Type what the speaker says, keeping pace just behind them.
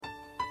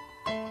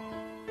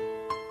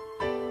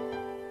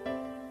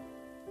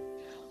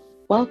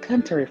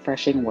Welcome to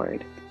Refreshing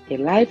Word, a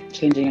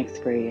life-changing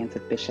experience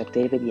with Bishop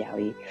David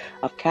Yalleh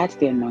of Catch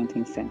the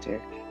Anointing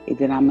Center, a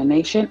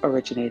denomination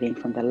originating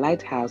from the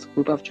Lighthouse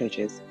Group of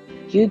Churches,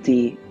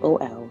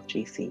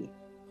 UDOLGC.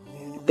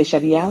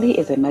 Bishop Yalleh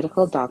is a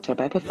medical doctor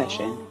by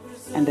profession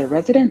and the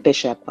resident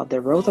bishop of the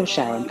Rose of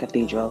Sharon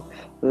Cathedral,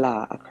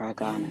 Accra,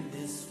 Ghana.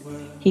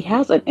 He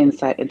has an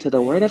insight into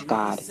the Word of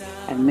God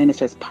and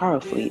ministers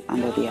powerfully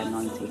under the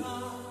anointing.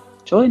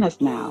 Join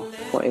us now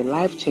for a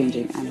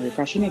life-changing and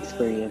refreshing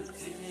experience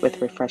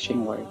with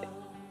Refreshing Word.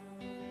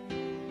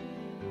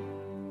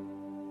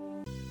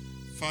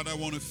 Father, I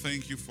want to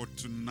thank you for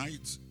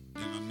tonight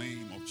in the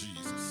name of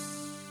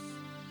Jesus.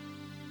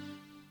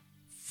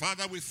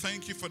 Father, we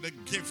thank you for the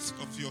gift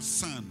of your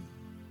Son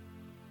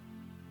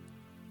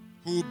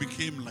who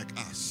became like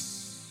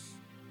us,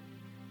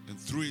 and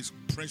through his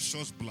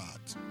precious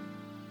blood,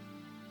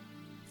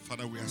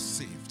 Father, we are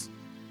saved.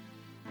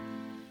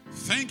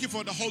 Thank you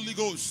for the Holy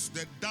Ghost,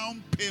 the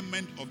down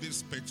payment of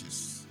this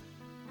purchase.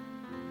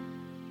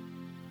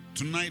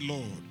 Tonight,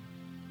 Lord,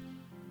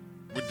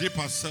 we dip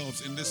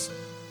ourselves in this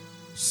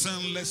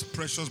sinless,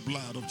 precious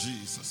blood of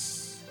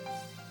Jesus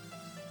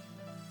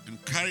and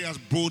carry us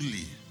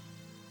boldly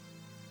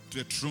to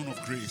the throne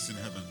of grace in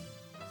heaven.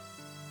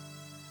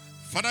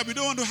 Father, we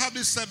don't want to have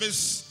this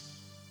service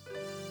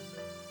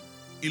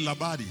in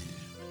Labadi.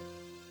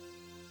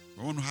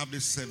 We want to have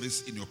this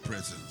service in your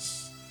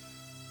presence.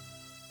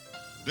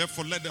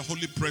 Therefore, let the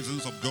holy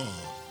presence of God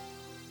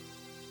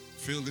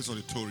fill this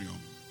auditorium.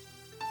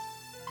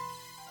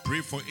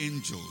 Pray for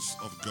angels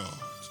of God.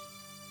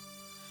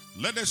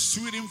 Let the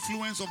sweet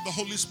influence of the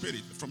Holy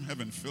Spirit from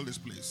heaven fill this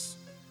place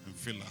and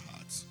fill our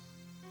hearts.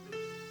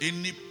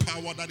 Any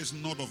power that is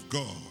not of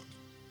God,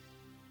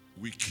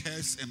 we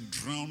curse and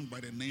drown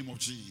by the name of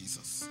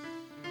Jesus.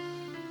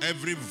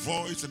 Every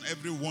voice and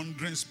every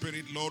wandering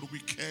spirit, Lord, we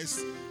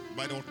curse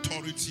by the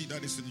authority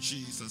that is in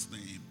Jesus'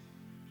 name.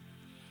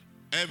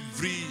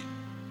 Every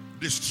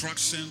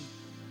distraction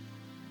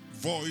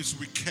voice,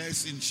 we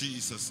curse in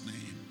Jesus'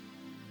 name.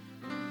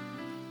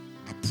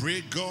 I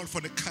pray, God,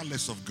 for the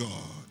colors of God.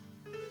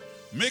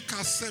 Make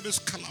our service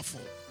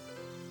colorful.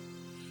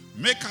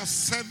 Make our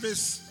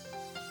service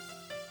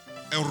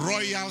a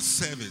royal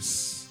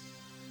service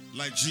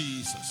like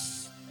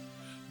Jesus.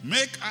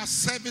 Make our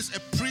service a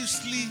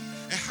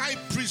high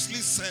priestly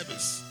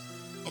service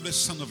of the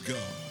Son of God.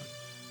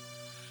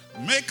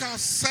 Make our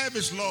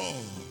service,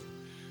 Lord,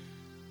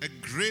 a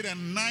great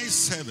and nice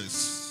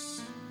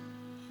service.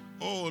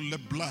 Oh, the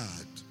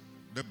blood,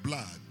 the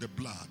blood, the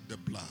blood, the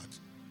blood,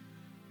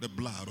 the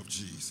blood of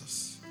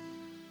Jesus.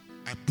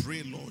 I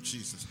pray, Lord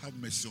Jesus, have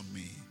mercy on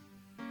me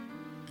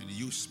and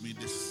use me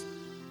this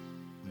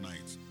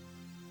night.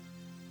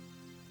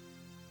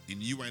 In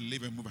you I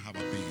live and move and have a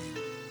being.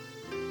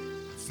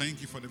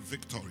 Thank you for the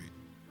victory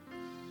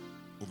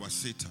over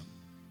Satan.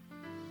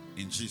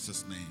 In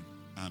Jesus' name,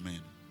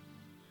 amen.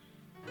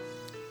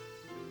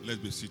 Let's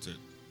be seated.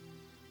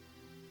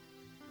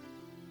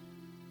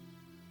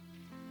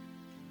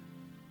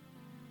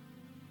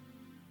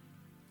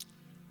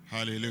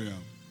 Hallelujah.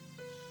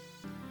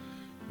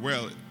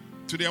 Well,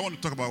 today I want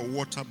to talk about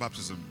water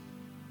baptism.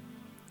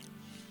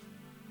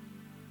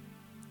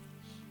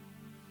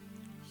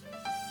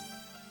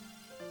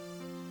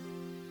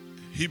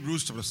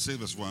 Hebrews chapter 6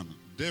 verse 1.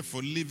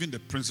 Therefore, leaving the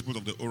principles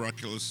of the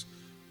oracles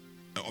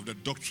of the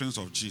doctrines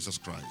of Jesus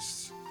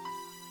Christ,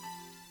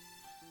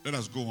 let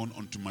us go on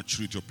unto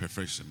maturity of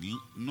perfection,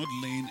 not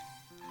laying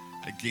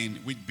again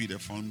which be the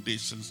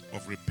foundations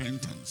of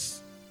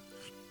repentance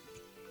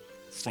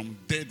from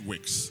dead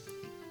works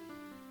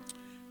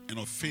and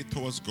of faith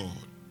towards God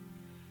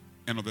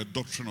and of the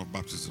doctrine of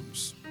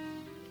baptisms.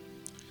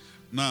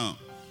 Now,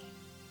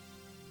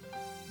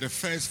 the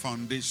first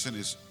foundation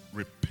is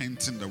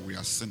repenting that we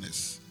are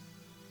sinners.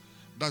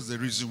 That's the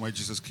reason why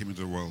Jesus came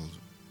into the world.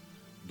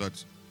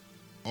 That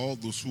all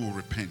those who will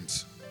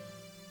repent,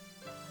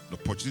 the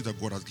opportunity that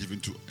God has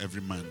given to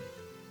every man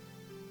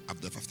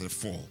after the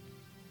fall,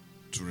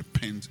 to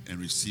repent and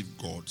receive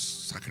God's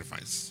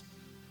sacrifice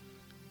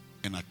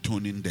and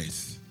atoning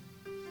death.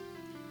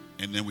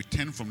 And then we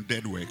turn from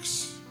dead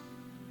works.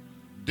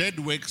 Dead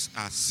works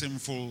are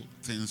sinful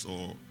things,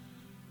 or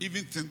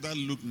even things that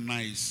look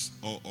nice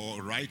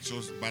or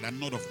righteous but are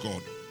not of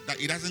God. That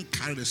it doesn't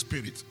carry the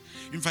Spirit.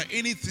 In fact,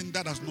 anything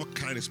that does not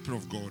carry the Spirit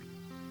of God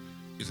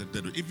is a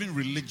dead work. Even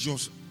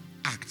religious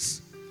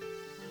acts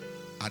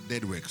are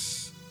dead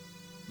works.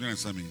 You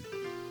understand me?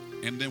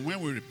 And then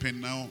when we repent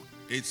now,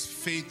 it's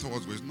faith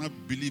towards God. It's not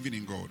believing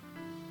in God.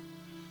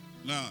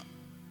 Now,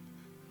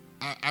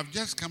 I've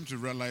just come to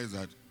realize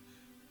that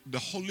the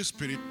Holy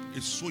Spirit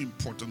is so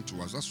important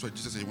to us. That's why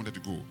Jesus said he wanted to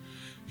go.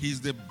 He's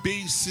the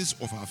basis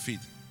of our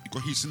faith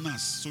because he's in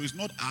us. So it's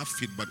not our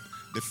faith, but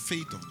the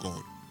faith of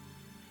God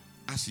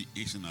as he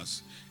is in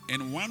us.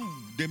 And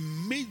the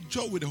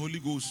major way the Holy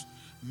Ghost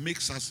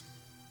makes us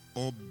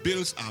or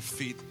builds our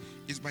faith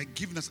is by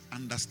giving us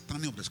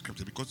understanding of the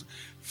scripture, because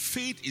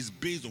faith is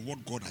based on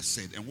what God has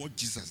said and what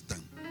Jesus has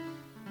done.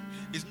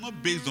 It's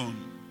not based on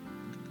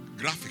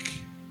graphic.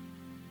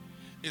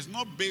 It's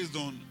not based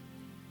on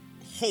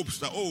hopes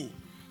that,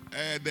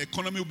 the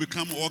economy will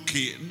become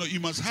okay. No, you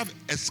must have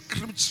a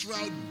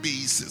scriptural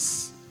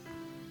basis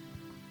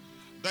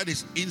that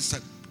is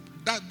inside.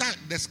 That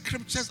the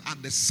scriptures are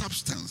the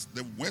substance,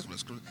 the words of the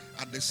scriptures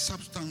are the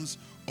substance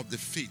of the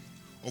faith,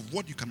 of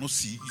what you cannot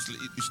see.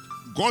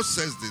 God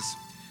says this,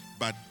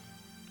 but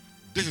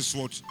this is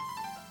what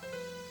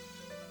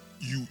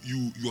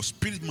your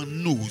spirit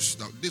man knows,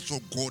 that this is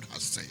what God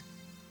has said.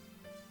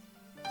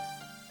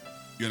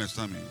 You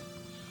understand me?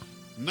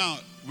 Now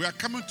we are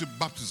coming to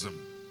baptism.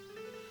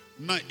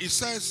 Now it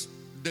says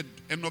that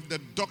end of the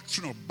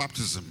doctrine of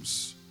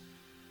baptisms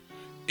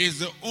is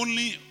the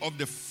only of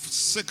the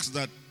 6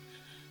 that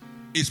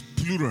is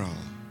plural.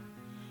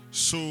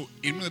 So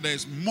it means there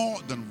is more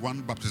than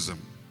one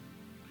baptism.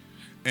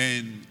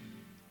 And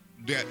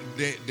there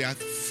are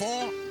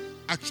 4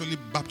 actually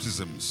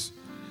baptisms.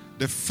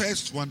 The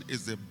first one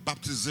is the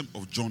baptism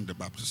of John the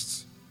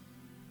Baptist.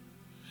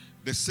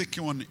 The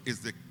second one is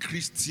the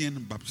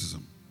Christian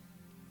baptism.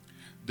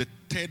 The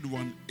third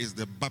one is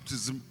the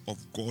baptism of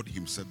God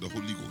himself, the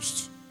Holy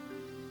Ghost.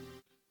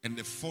 And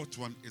the fourth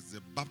one is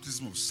the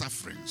baptism of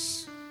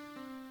sufferings.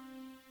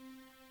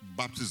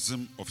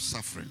 Baptism of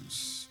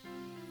sufferings.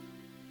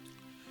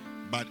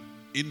 But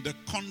in the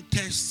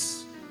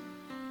context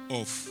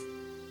of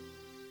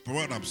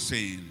what I'm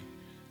saying,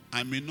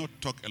 I may not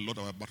talk a lot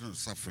about baptism of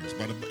sufferings.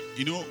 But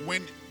you know,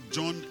 when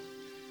John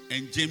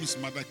and James'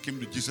 mother came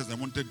to Jesus and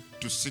wanted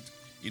to sit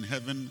in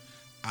heaven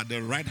at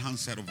the right hand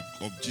side of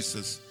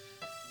Jesus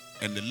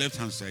and the left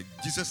hand side,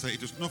 Jesus said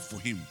it was not for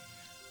him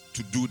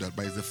to do that,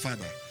 but it's the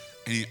Father.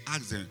 And he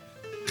asked them,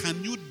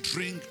 can you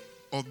drink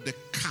of the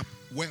cup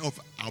whereof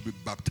I'll be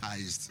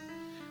baptized?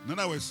 In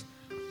other words,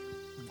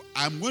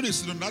 I'm going to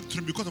sit on that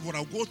throne because of what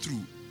I'll go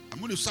through. I'm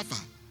going to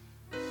suffer.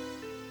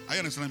 Are you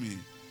understand me?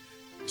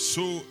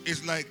 So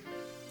it's like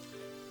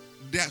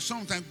there are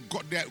sometimes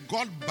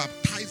God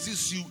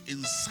baptizes you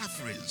in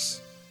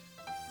sufferings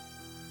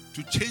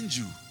to change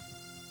you.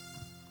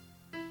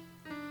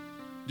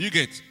 Do you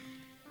get?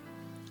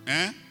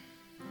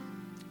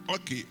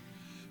 Okay.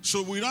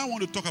 So we don't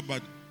want to talk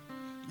about,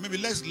 maybe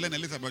let's learn a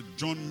little about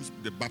John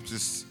the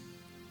Baptist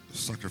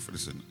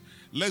sacrifice.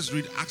 Let's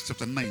read Acts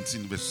chapter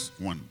 19 verse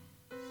 1.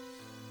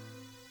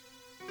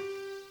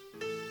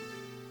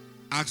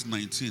 Acts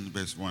 19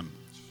 verse 1.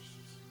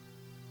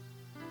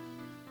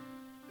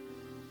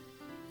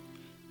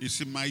 You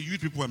see, my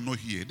youth people are not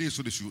here.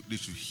 So they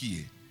should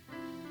hear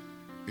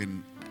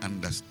and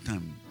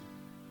understand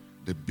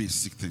the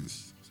basic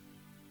things.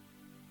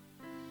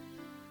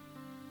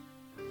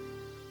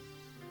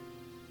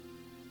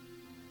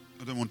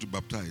 I don't want to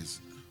baptize.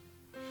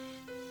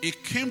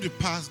 It came to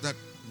pass that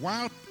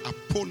while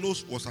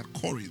Apollos was at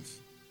Corinth,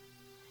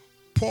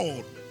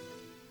 Paul,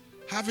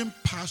 having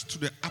passed to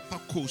the upper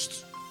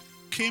coast,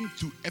 came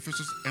to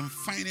Ephesus and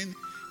finding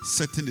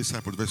certain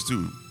disciples. Verse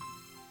 2.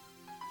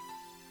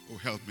 Oh,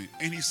 help me.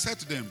 And he said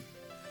to them,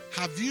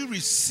 have you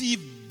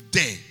received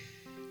the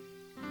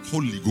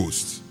Holy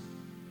Ghost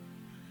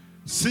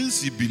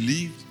since you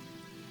believed?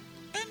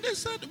 And they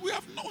said, we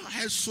have not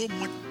heard so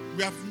much.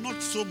 We have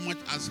not so much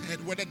as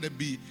heard whether there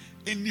be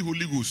any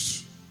Holy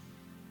Ghost.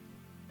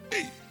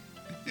 Hey,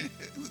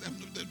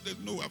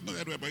 no, I've not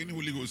heard about any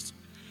Holy Ghost.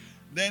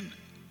 Then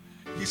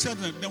he said,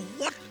 then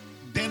what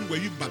then were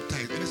you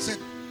baptized? And he said,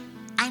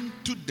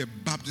 unto the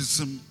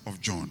baptism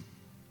of John.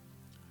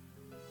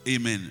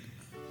 Amen.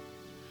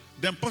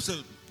 Then Paul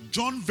said,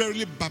 John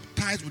verily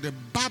baptized with the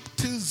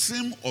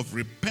baptism of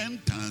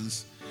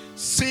repentance,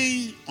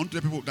 saying unto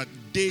the people that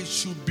they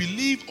should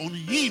believe on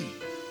him,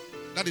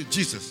 that is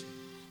Jesus,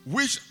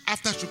 which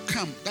after should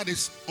come, that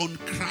is on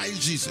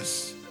Christ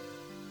Jesus.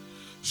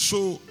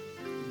 So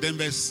then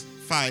verse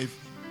 5,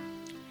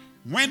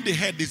 when they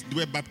heard this, they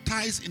were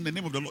baptized in the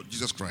name of the Lord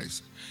Jesus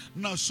Christ.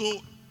 Now, so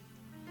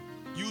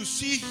you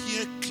see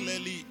here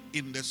clearly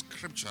in the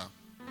scripture,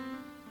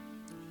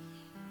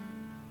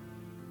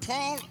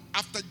 Paul,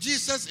 after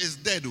Jesus is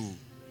dead,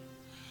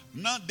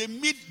 now they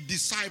meet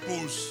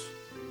disciples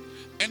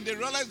and they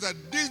realize that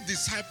these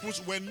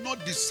disciples were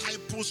not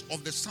disciples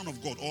of the Son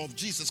of God or of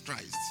Jesus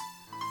Christ,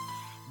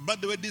 but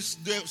they were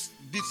the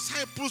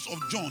disciples of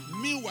John.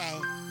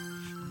 Meanwhile,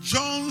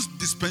 John's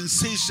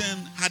dispensation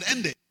had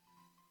ended.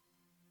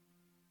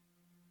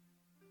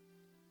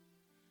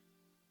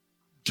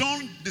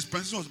 John's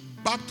dispensation was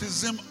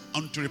baptism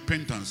unto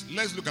repentance.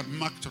 Let's look at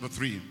Mark chapter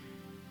 3.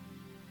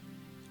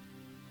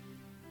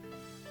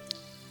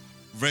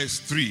 Verse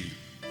 3.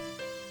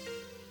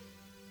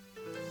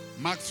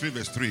 Mark 3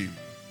 verse 3.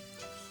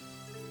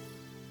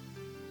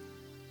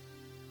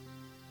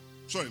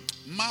 Sorry,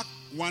 Mark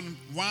 1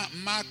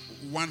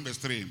 verse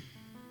 3.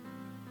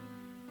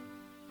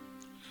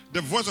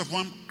 The voice of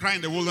one crying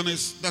in the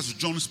wilderness, that's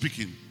John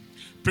speaking.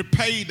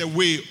 Prepare the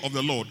way of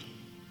the Lord.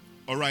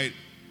 All right,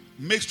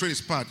 make straight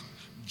his path.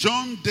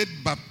 John did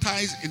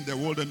baptize in the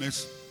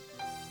wilderness.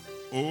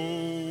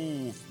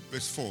 Oh,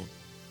 verse 4.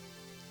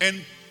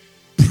 And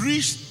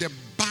preached the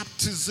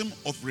baptism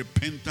of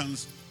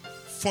repentance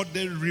for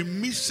the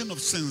remission of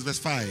sins. Verse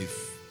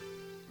 5.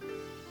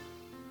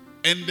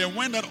 And there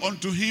went out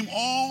unto him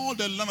all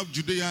the land of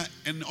Judea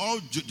and all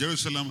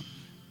Jerusalem,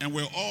 and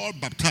were all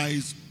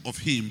baptized of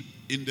him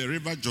in the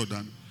river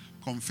Jordan,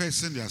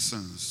 confessing their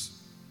sins.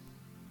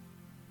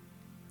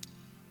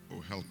 Oh,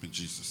 help me,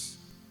 Jesus.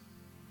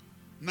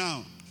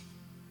 Now,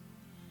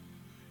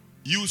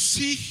 you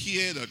see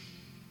here that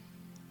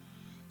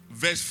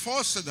verse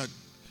 4 said that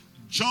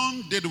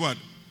John did what?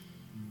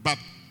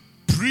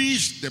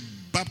 Preached the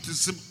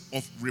baptism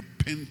of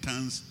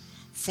repentance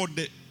for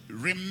the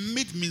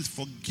remit means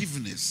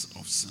forgiveness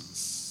of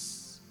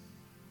sins.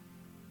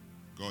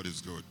 God is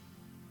good.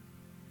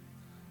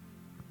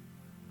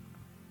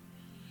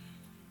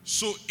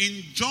 So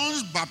in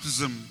John's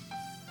baptism,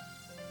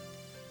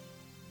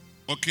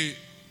 okay,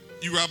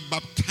 you are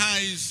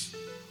baptized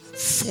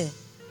for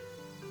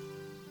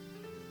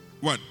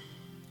what?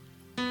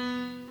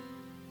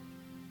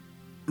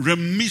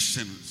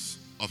 Remissions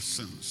of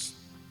sins.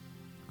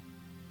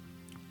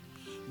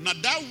 Now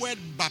that word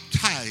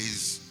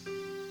baptize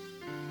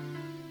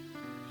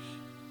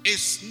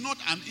is not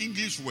an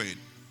English word.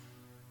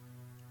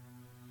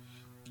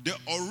 The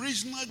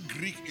original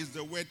Greek is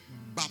the word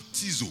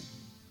baptizo.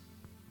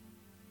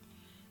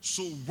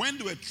 So when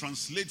they were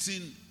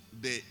translating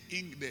the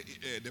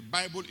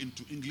Bible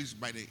into English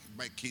by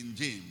King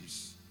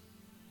James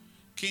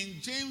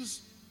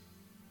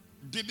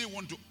didn't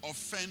want to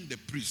offend the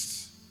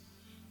priests.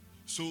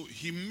 So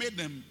he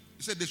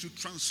said they should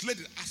translate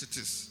it as it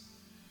is.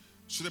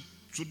 So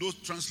those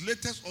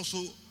translators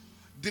also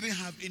didn't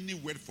have any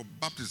word for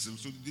baptism.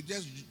 So they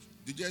just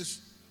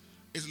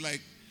it's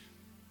like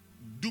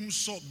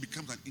doomsaw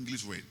becomes an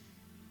English word.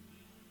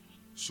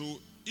 So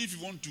if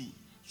you want to,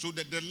 so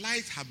that the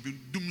light have been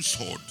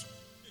doomsawed.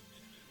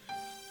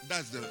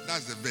 That's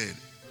the verb.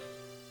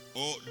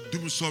 Or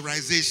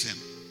doomsawization.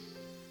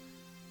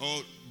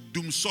 Or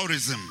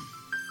doomsawism.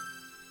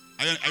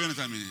 Are you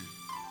understand me?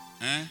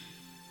 Eh?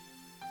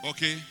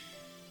 Okay.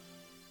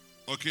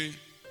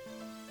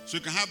 So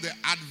you can have the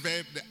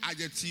adverb, the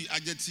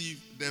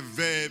adjective, the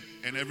verb,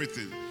 and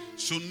everything.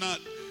 So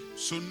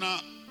now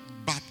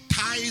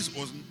baptize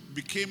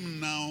became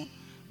now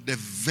the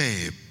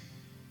verb.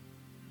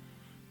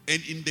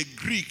 And in the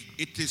Greek,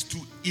 it is to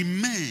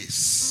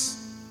immerse.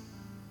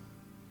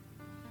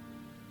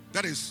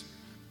 That is,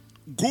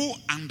 go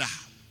under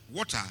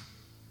water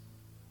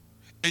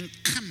and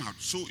come out.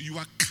 So you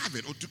are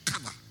covered or to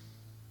cover.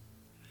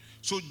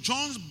 So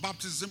John's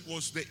baptism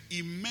was the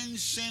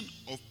immersion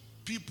of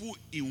people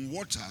in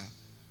water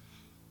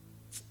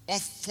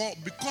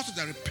because of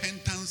the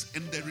repentance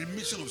and the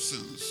remission of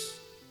sins.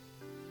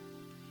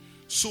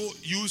 So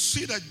you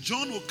see that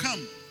John will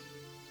come.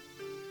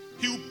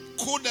 He will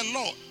quote the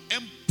law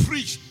and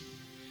preach.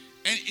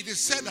 And it is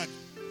said that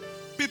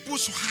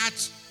people's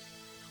hearts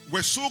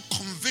were so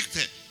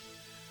convicted,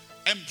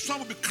 and some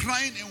will be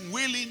crying and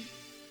wailing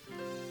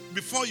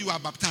before you are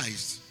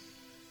baptized.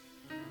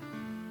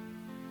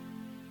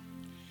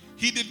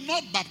 He did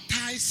not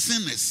baptize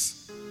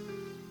sinners.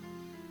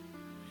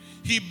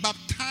 He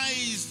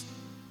baptized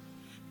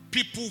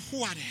people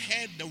who had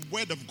heard the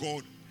word of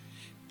God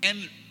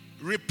and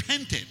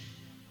repented.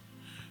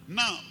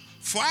 Now,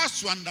 for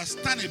us to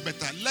understand it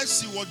better, let's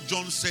see what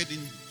John said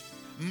in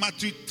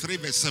Matthew 3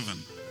 verse 7.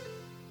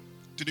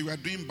 Today we are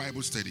doing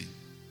Bible study.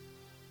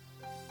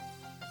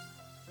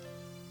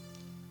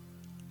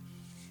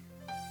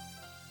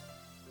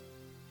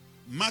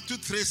 Matthew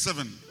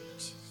 3:7.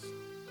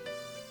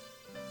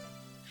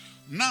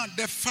 Now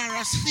the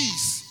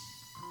Pharisees,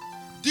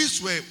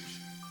 these were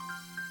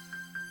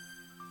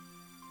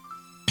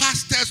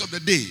pastors of the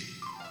day,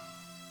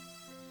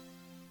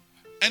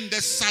 and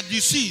the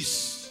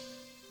Sadducees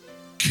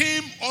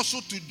came also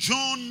to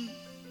John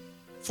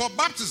for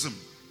baptism.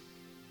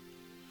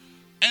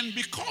 And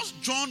because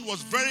John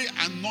was very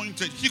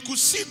anointed, he could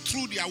see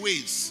through their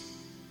ways.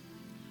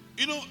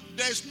 You know,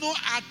 there's no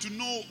art to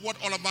know what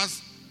all of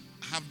us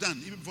have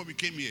done even before we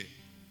came here,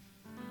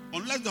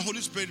 unless the Holy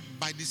Spirit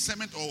by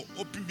discernment or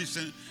open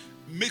vision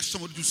makes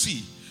somebody to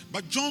see.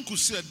 But John could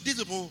see that these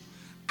people,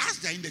 as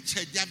they are in the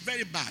church, they are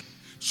very bad.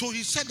 So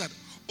he said that,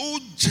 "Oh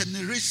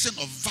generation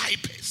of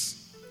vipers."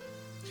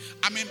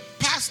 I mean,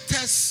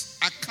 pastors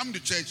are come to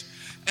church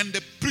and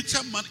the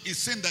preacher man is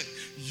saying that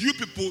you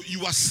people,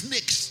 you are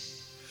snakes.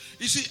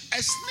 You see,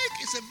 a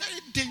snake is a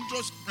very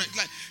dangerous,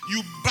 like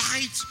you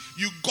bite,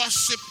 you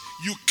gossip,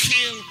 you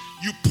kill,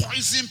 you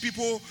poison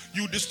people,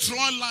 you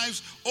destroy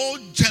lives. All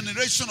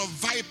generation of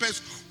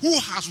vipers, who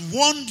has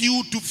warned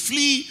you to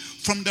flee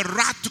from the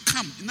wrath to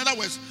come. In other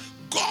words,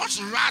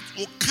 God's wrath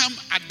will come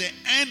at the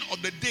end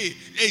of the day.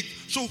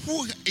 So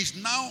who is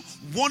now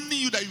warning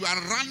you that you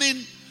are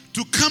running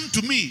to come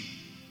to me?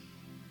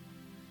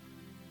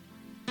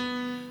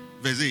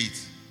 Verse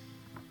 8.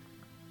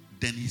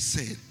 Then he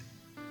said,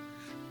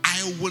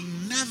 "I will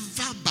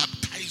never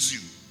baptize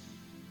you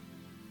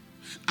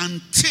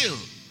until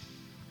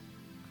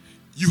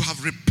you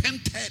have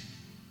repented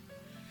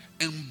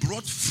and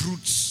brought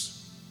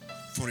fruits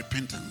for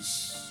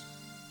repentance."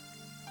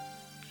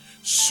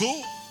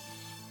 So,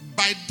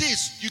 by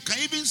this, you can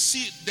even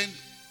see then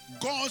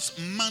God's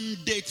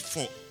mandate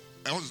for,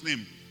 what's his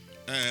name?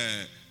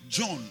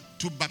 John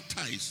to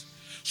baptize.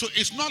 So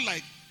it's not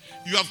like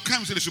you have come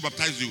and said they should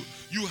baptize you.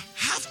 You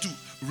have to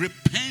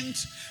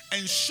repent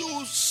and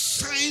show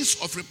signs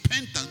of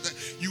repentance that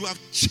you have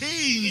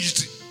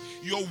changed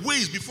your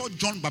ways before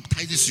John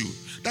baptizes you.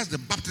 That's the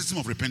baptism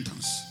of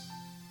repentance.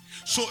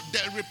 So the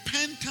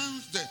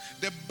repentance,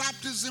 the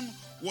baptism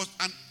was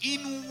an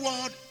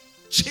inward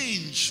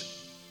change.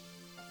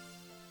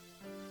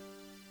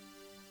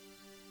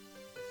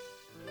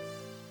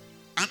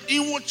 An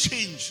inward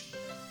change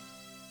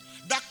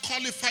that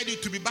qualified you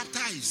to be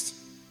baptized.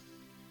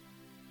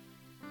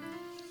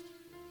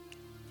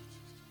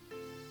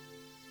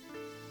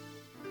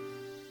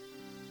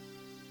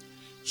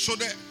 So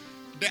the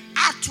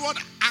outward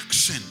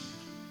action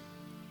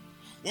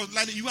was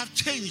like you have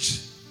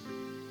changed.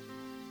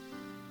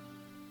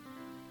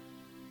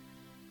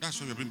 That's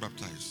why you're being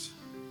baptized.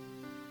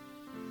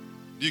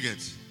 Do you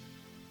get?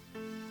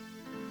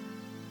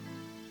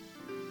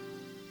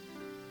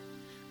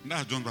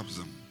 That's John's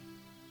baptism.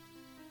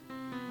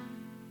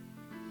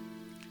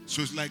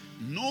 So it's like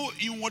no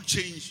inward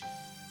change,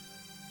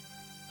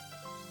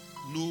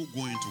 no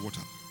going into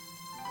water.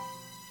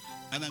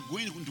 And then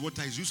going into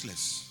water is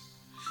useless.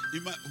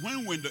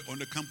 When we were on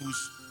the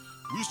campus,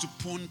 we used to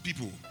pawn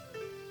people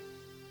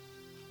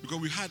because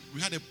we had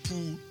a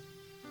pool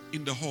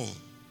in the hall.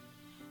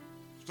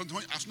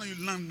 Sometimes as soon as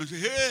you land and say,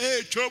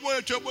 hey, trouble,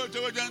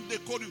 then they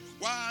call you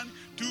 1,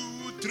 2,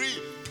 3,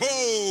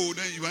 pull,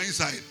 then you are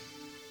inside.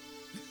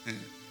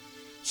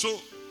 So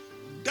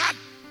that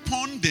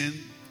ponding,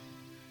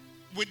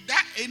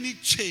 without any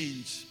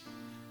change,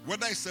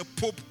 whether it's a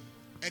pope,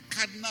 a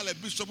cardinal, a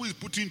bishop who is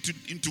put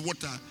into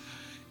water,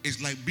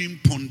 is like being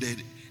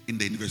ponded in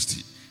the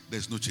university.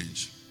 There's no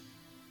change.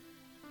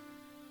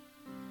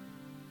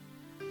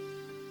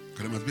 Because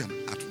there must be an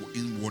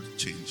inward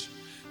change.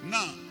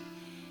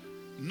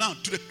 Now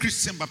to the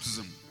Christian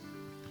baptism.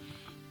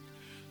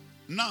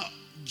 Now,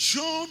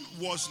 John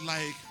was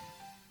like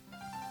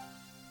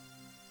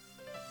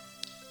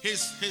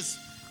his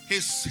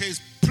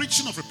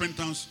preaching of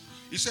repentance.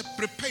 He said,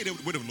 prepare the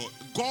word of the Lord.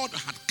 God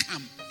had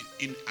come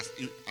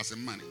as a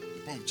man in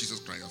the form of Jesus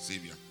Christ, our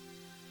Savior.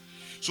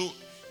 So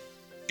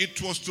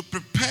it was to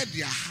prepare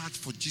their heart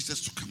for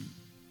Jesus to come.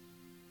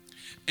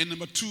 And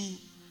number 2,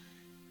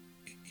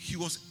 he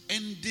was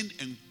ending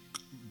and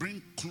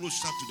bring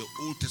closer to the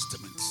Old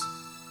Testament.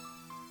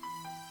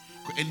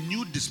 A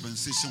new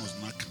dispensation was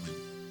not coming.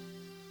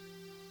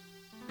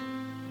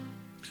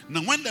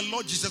 Now when the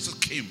Lord Jesus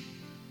came,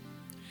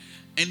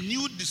 a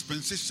new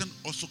dispensation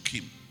also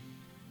came.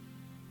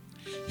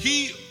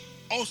 He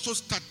also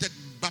started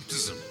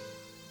baptism.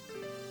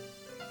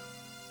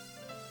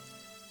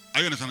 Are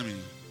you understanding me?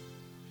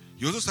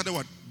 He also started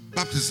what?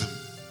 Baptism.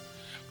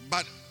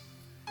 But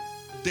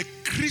the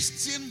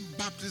Christian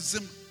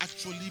baptism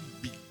actually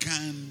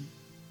began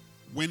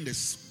when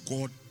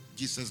God,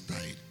 Jesus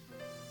died.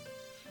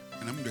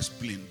 And I'm going to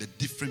explain the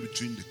difference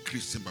between the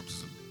Christian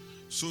baptism.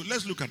 So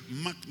let's look at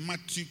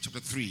Matthew chapter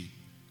 3.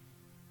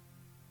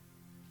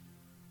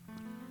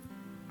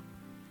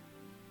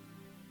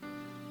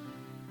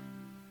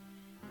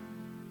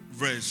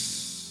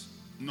 Verse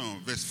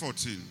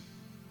 14.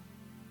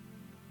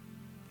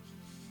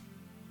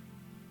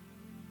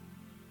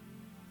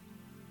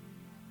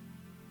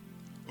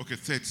 Okay,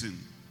 13.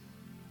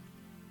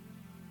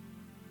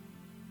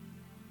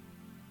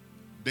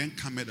 Then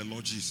came the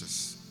Lord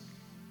Jesus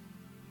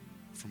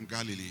from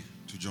Galilee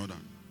to Jordan,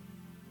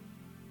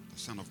 the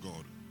Son of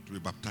God, to be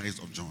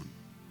baptized of John.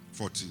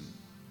 14.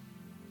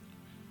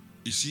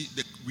 You see,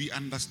 we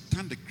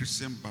understand the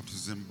Christian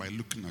baptism by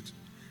looking at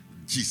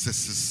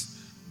Jesus'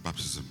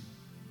 baptism.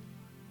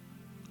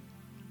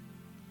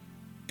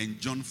 And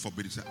John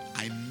forbade it. He said,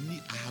 I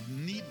have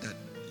need that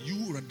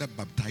you rather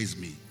baptize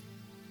me.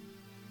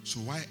 So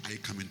why are you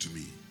coming to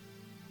me?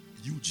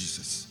 You,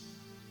 Jesus,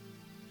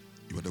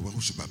 you are the one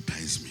who should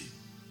baptize me.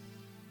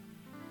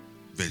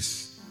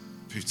 Verse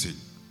 15.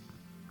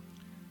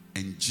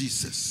 And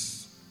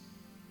Jesus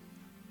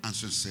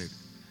answered and said,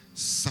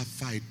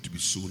 suffer it to be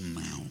so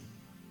now,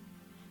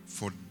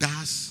 for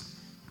thus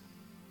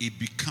it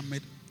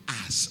becometh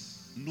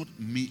us, not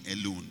me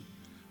alone,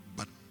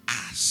 but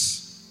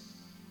us,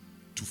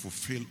 to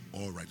fulfill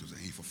all righteousness.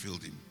 And he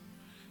fulfilled him.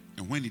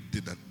 And when he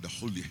did that, the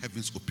holy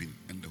heavens opened,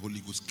 and the Holy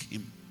Ghost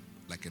came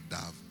like a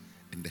dove,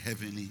 and the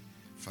heavenly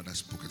Father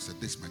spoke and said,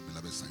 this is my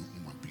beloved Son,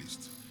 whom I'm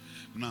pleased.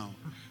 Now,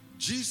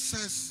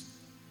 Jesus,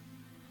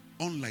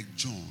 unlike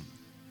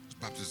John's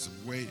baptism,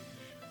 where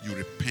you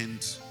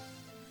repent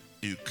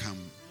and you come.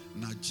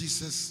 Now,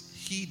 Jesus,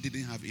 he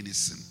didn't have any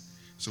sin.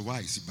 So why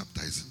is he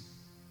baptizing?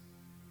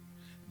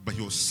 But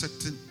he was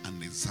setting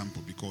an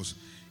example, because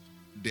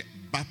the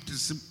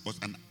baptism was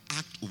an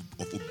act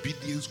of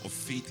obedience, of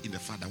faith in the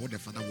Father. What the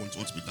Father wants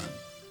to be done.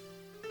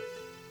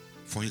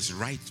 For his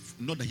right,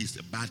 not that he's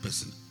a bad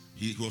person.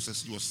 He was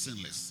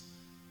sinless.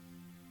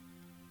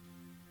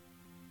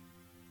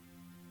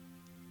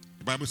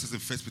 The Bible says in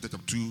 1 Peter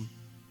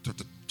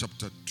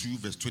chapter 2,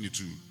 verse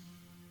 22.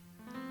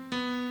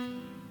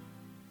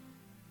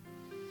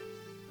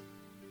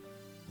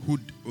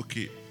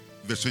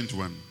 Verse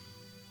 21.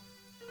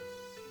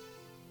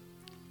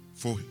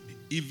 For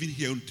even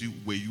hereunto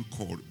were you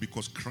called,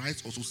 because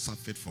Christ also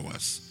suffered for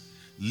us,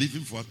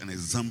 leaving for us an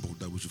example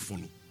that we should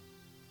follow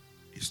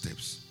his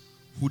steps,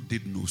 who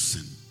did no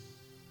sin,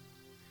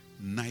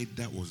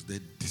 neither was there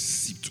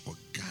deceit or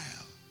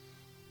guile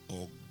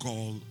or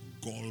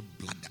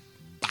gallbladder,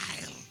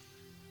 bile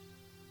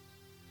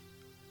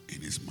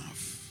in his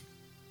mouth.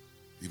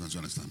 You must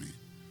understand me.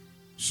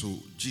 So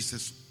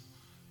Jesus,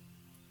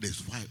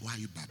 that's why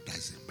you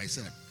baptize him. But he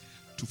said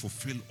to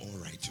fulfill all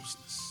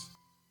righteousness.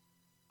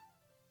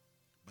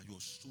 But you're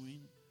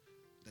showing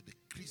that the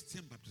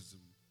Christian baptism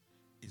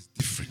is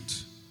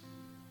different.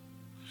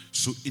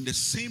 So in the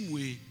same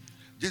way,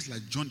 just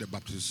like John the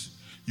Baptist,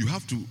 you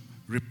have to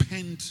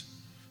repent,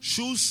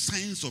 show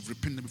signs of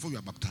repentance before you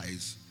are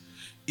baptized.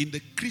 In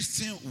the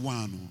Christian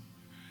one,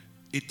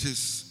 it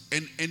is,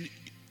 and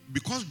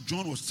because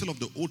John was still of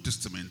the Old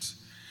Testament,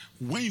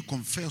 when you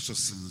confess your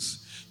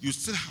sins, you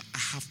still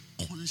have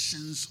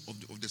conscience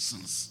of the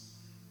sins.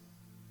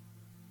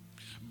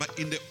 But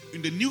in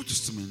the New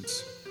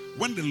Testament,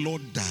 when the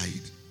Lord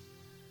died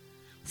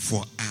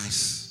for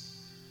us,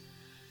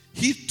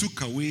 he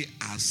took away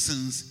our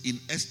sins in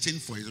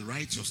exchange for his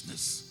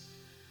righteousness.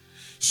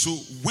 So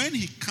when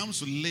he comes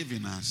to live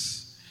in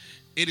us,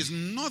 it is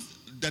not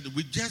that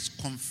we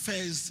just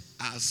confess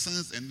our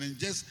sins and then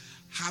just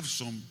have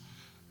some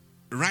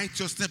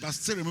righteousness but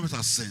still remember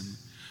our sin,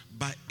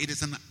 but it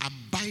is an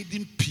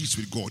abiding peace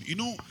with God. You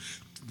know,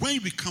 when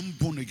you become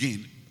born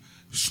again,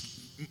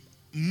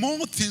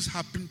 more things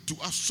happen to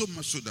us, so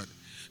much so that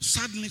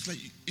suddenly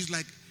it's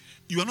like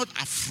you are not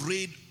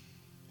afraid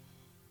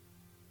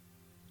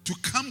to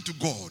come to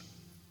God.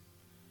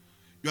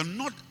 You are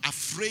not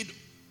afraid.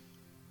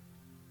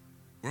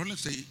 Well,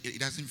 let's say he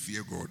doesn't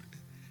fear God.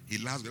 He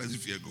loves God, doesn't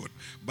fear God.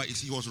 But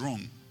he was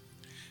wrong.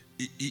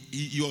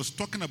 He was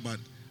talking about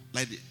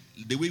like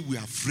the way we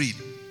are afraid.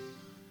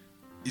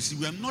 You see,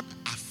 we are not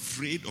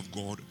afraid of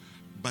God,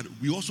 but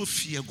we also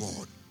fear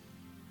God.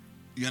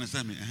 You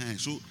understand me?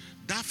 So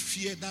that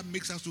fear that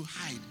makes us to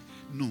hide.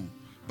 No.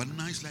 But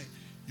now it's like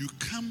you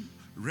come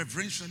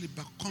reverentially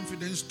but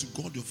confidence to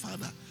God your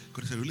Father,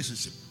 because it's a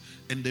relationship.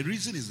 And the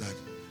reason is that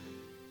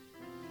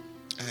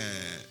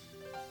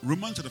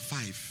Romans chapter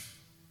 5,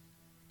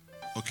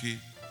 okay,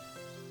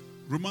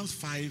 Romans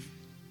 5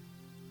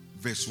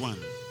 verse 1.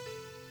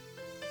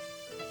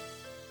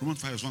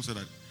 Romans 5 verse 1 said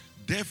that,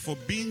 therefore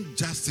being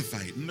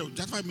justified,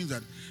 justified means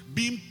that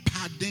being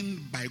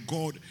pardoned by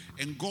God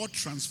and God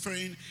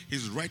transferring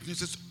his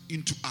righteousness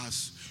into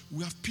us,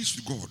 we have peace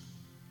with God.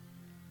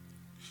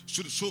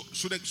 So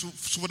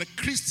for the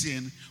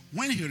Christian,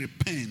 when he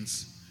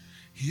repents,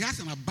 he has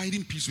an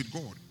abiding peace with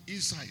God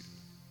inside.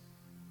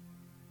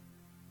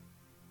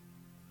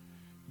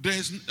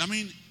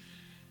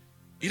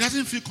 He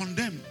doesn't feel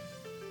condemned.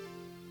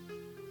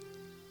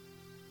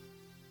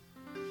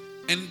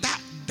 And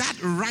that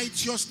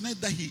righteousness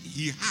that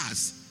he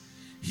has,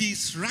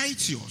 he's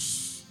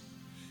righteous.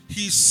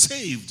 He's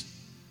saved.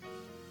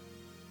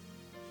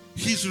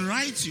 He's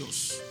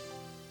righteous.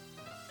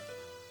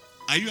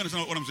 Are you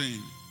understanding what I'm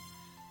saying?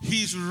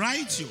 He's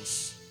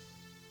righteous.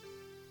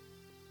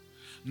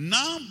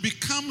 Now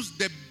becomes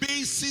the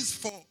basis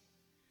for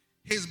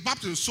his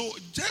baptism. So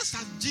just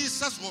as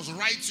Jesus was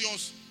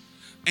righteous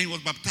and he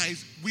was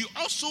baptized, we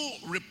also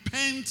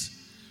repent.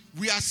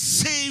 We are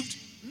saved,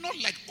 not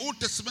like Old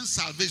Testament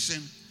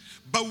salvation,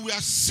 but we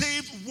are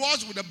saved,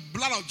 washed with the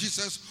blood of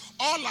Jesus.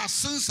 All our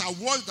sins are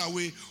washed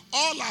away.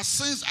 All our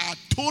sins are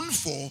atoned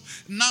for.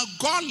 Now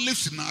God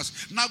lives in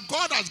us. Now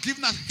God has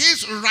given us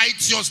his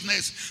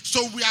righteousness.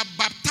 So we are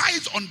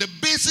baptized on the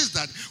basis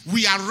that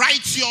we are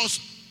righteous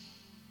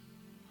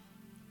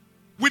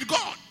with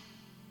God.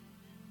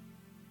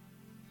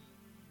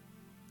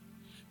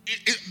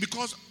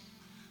 Because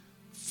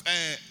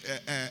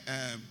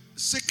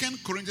 2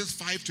 Corinthians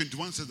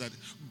 5:21 says that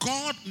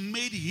God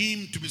made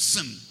him to be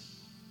sin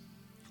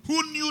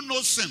who knew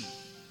no sin,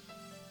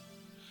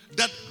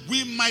 that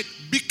we might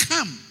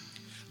become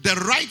the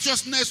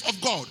righteousness of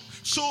God.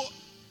 So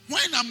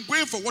when I'm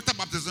going for water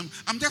baptism,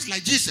 I'm just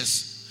like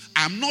Jesus.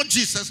 I'm not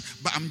Jesus,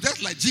 but I'm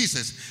just like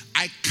Jesus.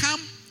 I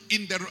come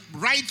in the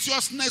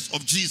righteousness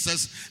of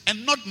Jesus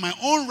and not my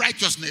own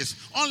righteousness.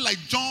 Unlike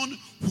John,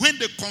 when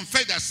they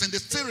confess their sin, they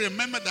still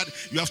remember that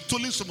you have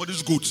stolen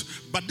somebody's goods.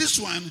 But this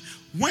one,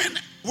 when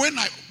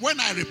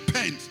I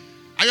repent,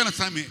 are you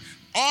understand me?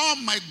 All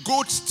my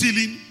goat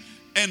stealing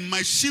and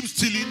my sheep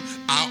stealing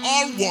are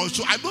all washed.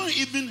 So I don't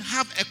even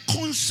have a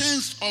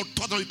conscience or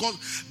thought, because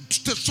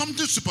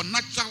something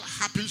supernatural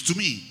happens to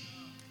me.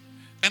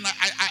 And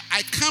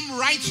I come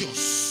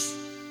righteous.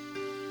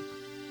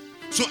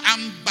 So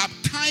I'm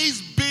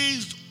baptized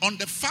based on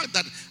the fact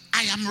that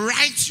I am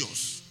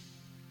righteous.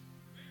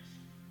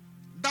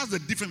 That's the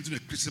difference between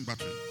a Christian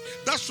baptism.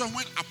 That's why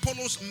when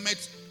Apollos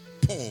met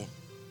Paul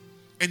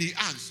and he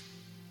asked,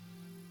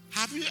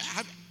 have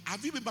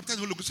you been baptized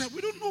in the Holy Ghost? He said,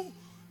 we don't know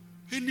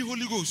any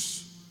Holy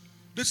Ghost.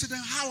 They said,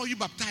 then how are you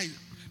baptized?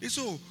 They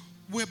said, oh,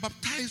 we're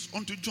baptized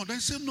unto John. They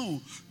said,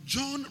 no,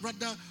 John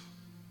rather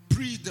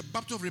preach the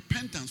baptism of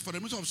repentance for the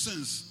remission of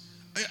sins.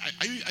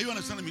 Are you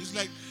understanding me?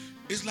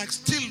 It's like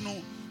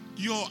still,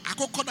 your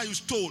akoko that you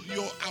stole,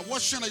 your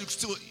awashan that you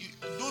stole,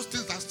 those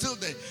things are still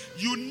there.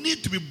 You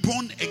need to be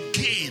born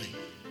again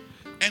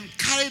and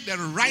carry the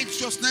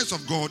righteousness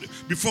of God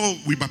before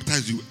we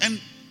baptize you. And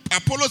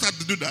Apollos had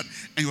to do that,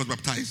 and he was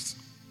baptized.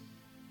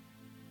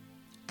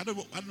 I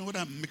don't know whether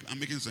I'm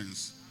making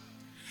sense.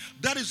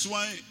 That is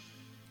why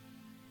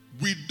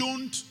we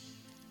don't,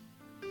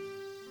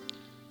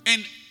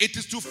 and it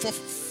is to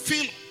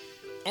fulfill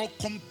or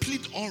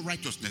complete all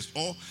righteousness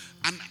or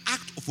an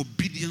act of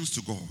obedience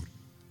to God.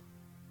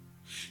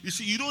 You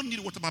see, you don't need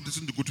water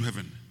baptism to go to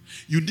heaven.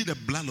 You need the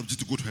blood of Jesus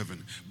to go to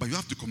heaven, but you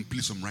have to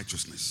complete some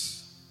righteousness.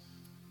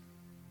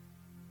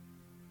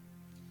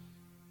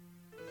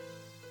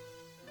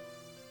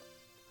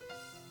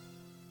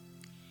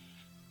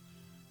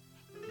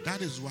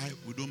 That is why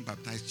we don't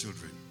baptize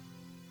children.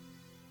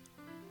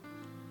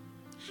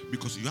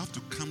 Because you have to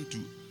come to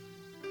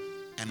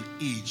an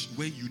age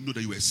where you know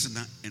that you are a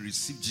sinner and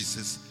receive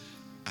Jesus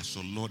as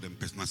your Lord and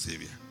personal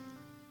Savior.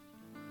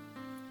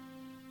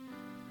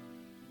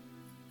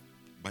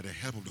 By the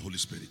help of the Holy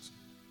Spirit.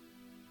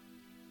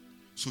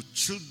 So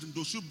children,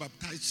 those who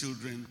baptize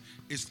children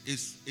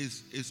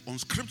is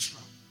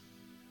unscriptural.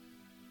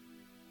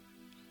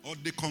 Or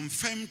they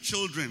confirm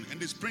children and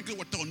they sprinkle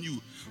water on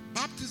you.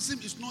 Baptism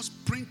is not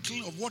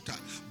sprinkling of water.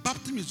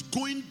 Baptism is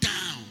going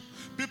down.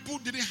 People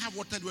didn't have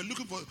water. They were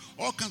looking for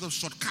all kinds of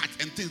shortcuts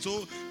and things.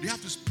 So they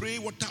have to spray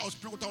water or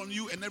spray water on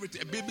you and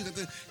everything. Babies,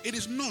 it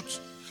is not.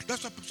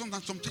 That's why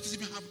sometimes some churches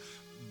even have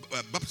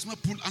baptismal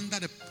pool under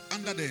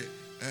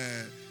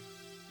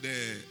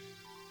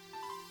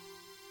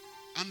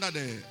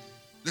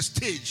the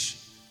stage.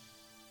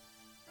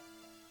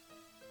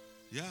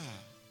 Yeah.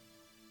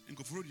 In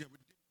Cathedral,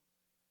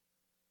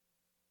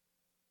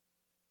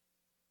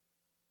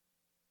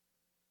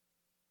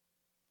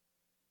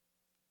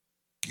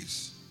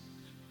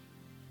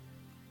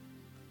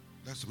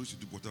 that's supposed to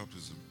do water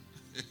baptism.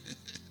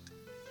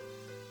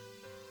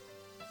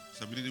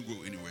 So we didn't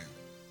go anywhere.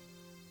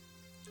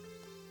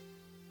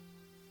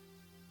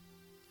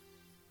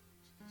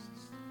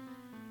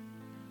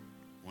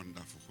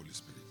 Wonderful Holy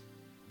Spirit.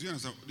 Do you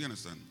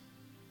understand?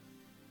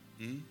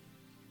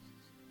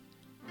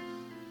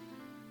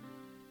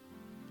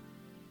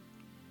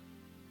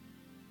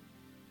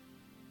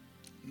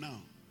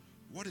 Now,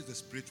 what is the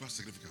spiritual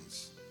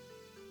significance?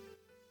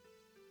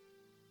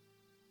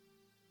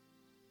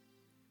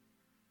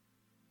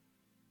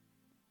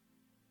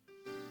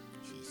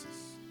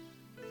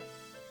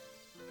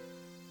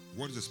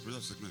 What is the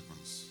spiritual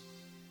significance?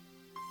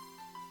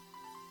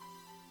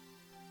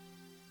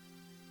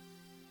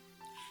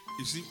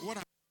 You see, what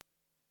is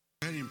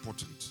very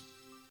important.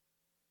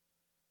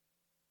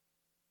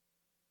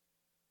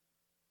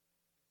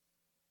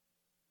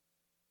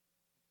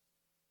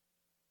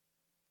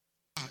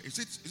 Is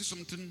it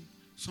something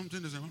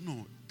that's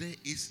no? There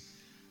is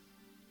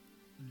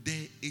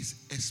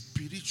a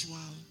spiritual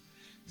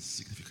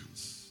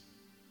significance.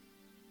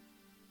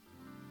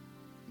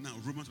 Now,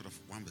 Romans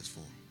 1 verse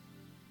 4.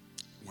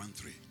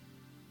 1:3.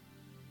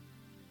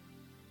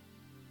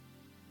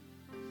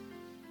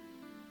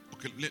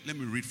 Okay, let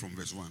me read from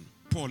verse 1.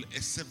 Paul,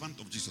 a servant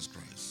of Jesus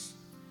Christ,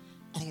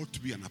 called to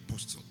be an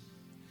apostle,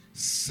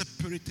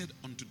 separated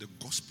unto the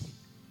gospel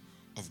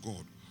of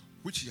God,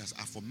 which he has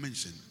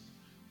aforementioned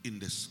in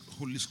the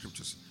holy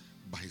scriptures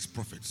by his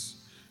prophets.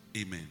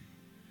 Amen.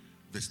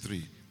 Verse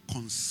 3.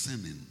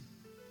 Concerning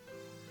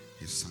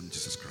his son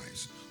Jesus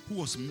Christ, who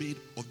was made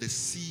of the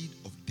seed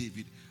of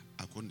David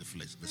according to the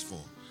flesh. Verse 4.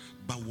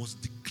 But was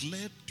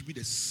declared to be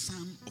the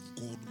Son of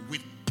God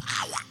with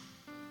power.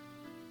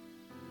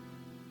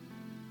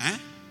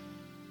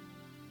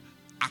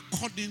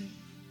 According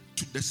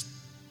to the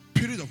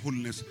Spirit of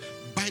holiness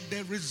by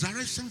the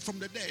resurrection from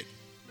the dead.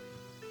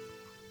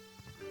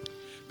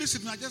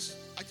 Listen, I just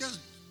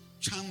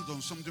chanced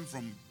on something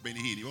from Benny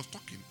Hinn. He was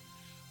talking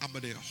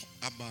about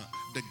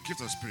the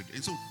gift of the Spirit.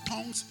 And so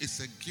tongues is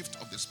a gift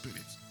of the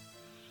Spirit.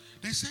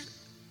 They said,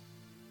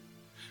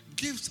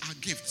 gifts are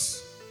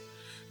gifts.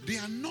 They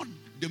are not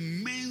the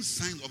main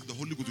sign of the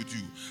Holy Ghost with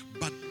you,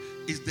 but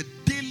it's the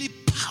daily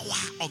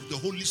power of the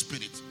Holy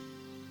Spirit.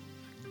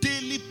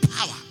 Daily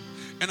power.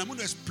 And I'm going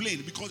to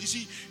explain, because you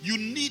see, you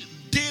need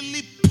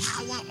daily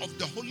power of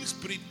the Holy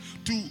Spirit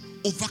to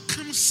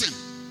overcome sin.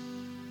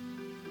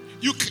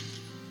 You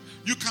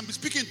can be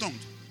speaking in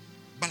tongues,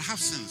 but have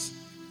sins.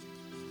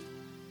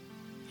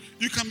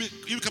 You can be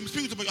speaking in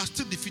tongues, but you are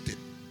still defeated.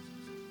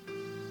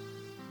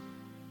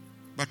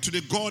 But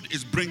today, God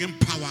is bringing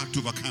power to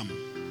overcome.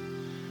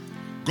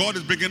 God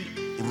is bringing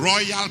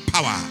royal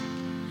power.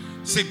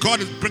 Say, God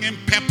is bringing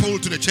purple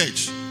to the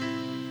church.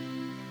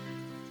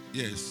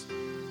 Yes.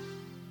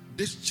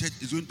 This church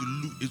is going to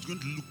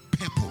look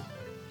purple.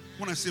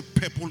 When I say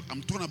purple,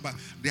 I'm talking about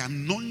the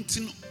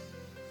anointing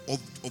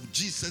of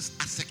Jesus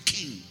as a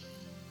king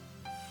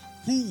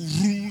who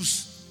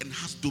rules and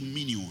has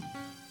dominion.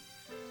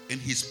 And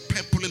he's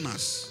purpling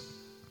us.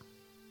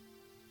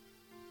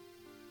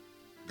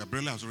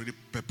 Gabriela has already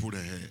purpled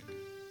her hair.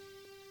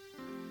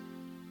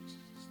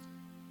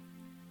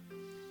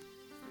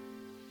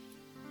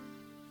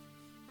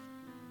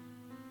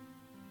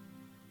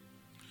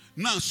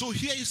 Now, so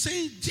here he's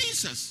saying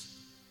Jesus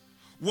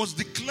was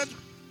declared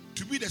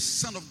to be the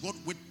Son of God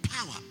with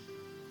power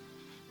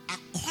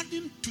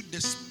according to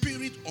the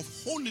Spirit of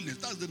holiness.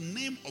 That's the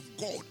name of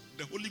God,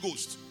 the Holy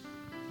Ghost.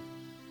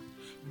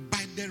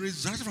 By the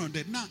resurrection from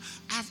the dead. Now,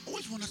 I've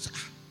always wanted to say,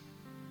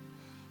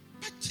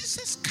 but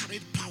Jesus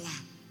carried power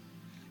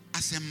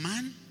as a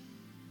man,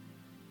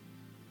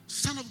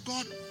 Son of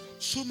God,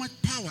 so much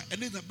power.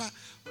 And then, but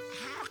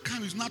how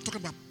come he's not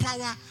talking about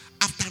power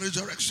after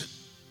resurrection?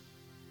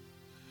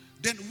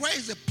 Then where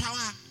is the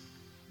power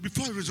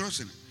before the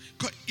resurrection?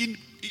 Because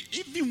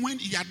even when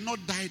he had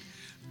not died,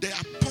 the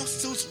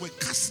apostles were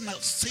casting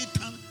out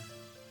Satan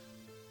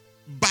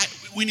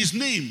in his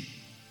name.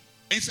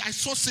 And I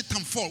saw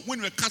Satan fall when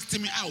we were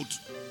casting him out.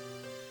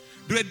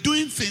 They were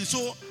doing things.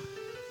 So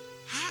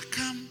how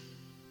come?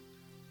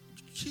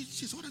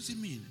 Jesus, what does it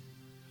mean?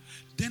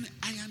 Then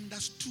I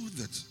understood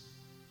that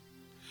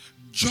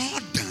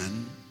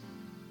Jordan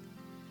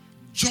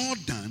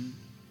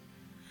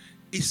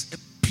is a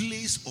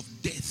place of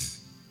death.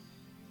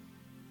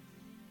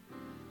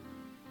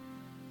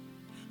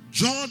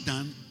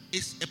 Jordan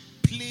is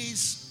a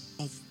place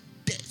of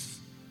death.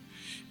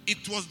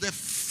 It was the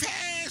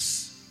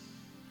first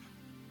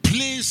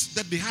place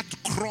that they had to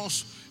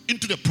cross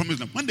into the promised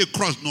land. When they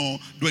crossed, no,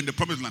 they were in the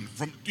promised land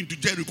into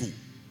Jericho.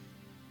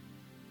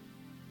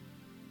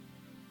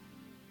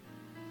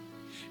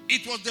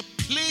 It was the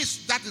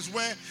place that is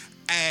where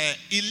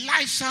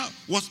Elisha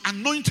was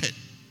anointed.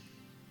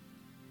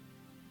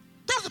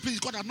 That's the place he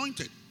got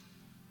anointed.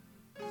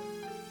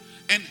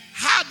 And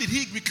how did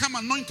he become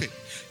anointed?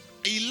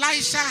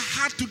 Elisha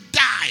had to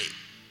die.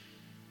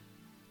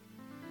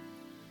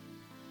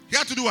 He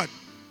had to do what?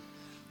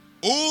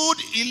 Old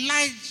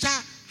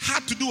Elijah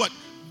had to do what?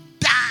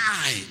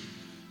 Die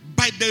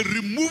by the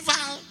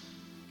removal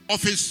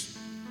of his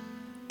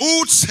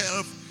old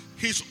self,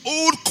 his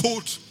old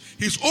coat,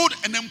 his old,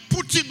 and then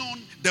putting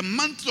on the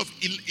mantle of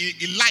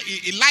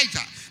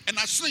Elijah. And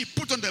as soon as he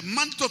put on the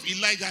mantle of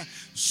Elijah,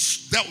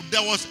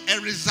 there was a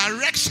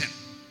resurrection.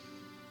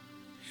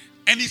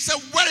 And he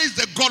said, where is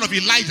the God of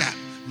Elijah?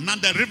 Now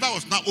the river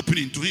was now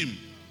opening to him.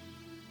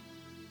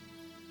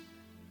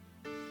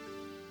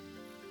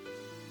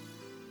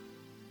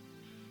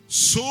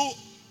 So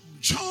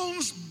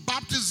John's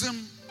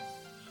baptism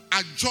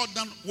at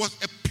Jordan was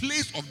a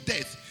place of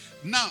death.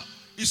 Now,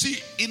 you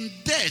see, in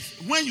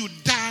death, when you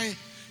die,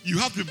 you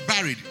have to be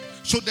buried.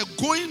 So the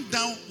going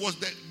down was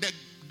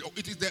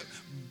it is the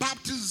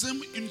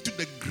baptism into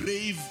the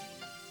grave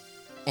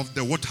of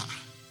the water.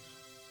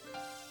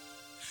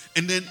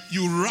 And then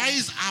you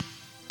eyes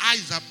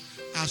up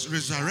as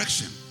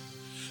resurrection.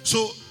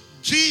 So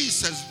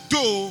Jesus,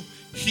 though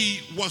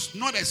he was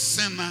not a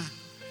sinner,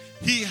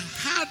 he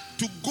had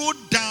to go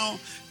down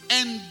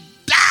and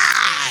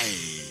die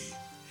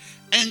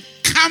and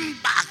come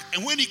back.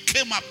 And when he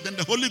came up, then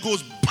the Holy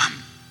Ghost, bam.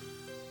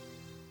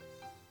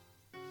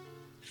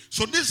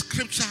 So this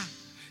scripture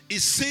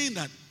is saying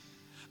that,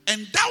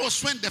 and that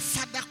was when the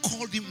Father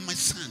called him my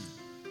son.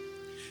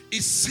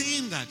 It's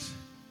saying that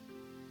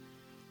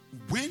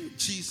when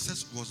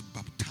Jesus was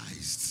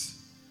baptized,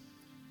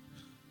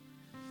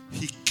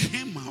 he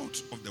came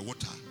out of the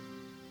water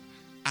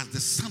as the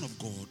Son of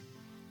God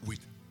with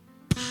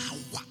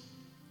power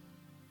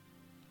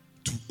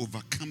to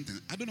overcome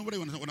them. I don't know whether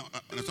you understand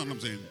what I'm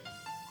saying.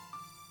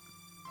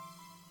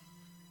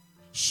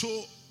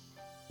 So,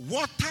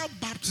 water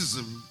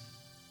baptism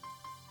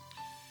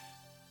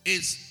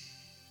is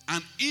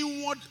an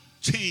inward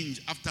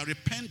change after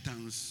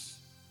repentance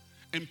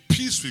and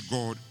peace with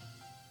God.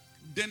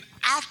 Then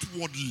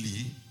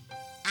outwardly,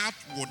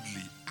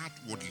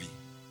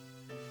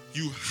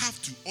 you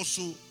have to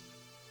also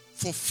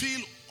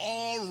fulfill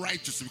all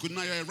righteousness. Because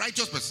now you're a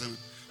righteous person.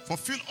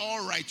 Fulfill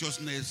all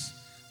righteousness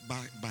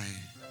by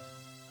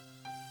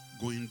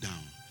going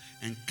down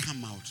and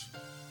come out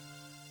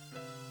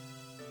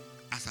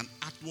as an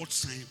outward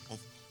sign of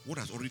what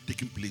has already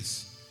taken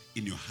place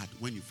in your heart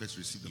when you first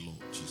received the Lord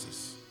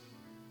Jesus.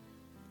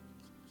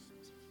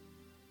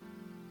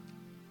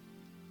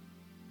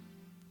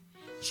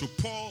 So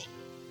Paul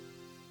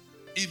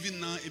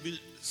even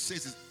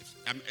says it,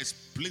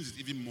 explains it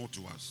even more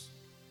to us.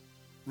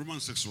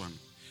 Romans 6:1.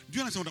 Do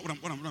you understand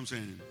what I'm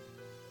saying?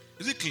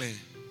 Is it clear?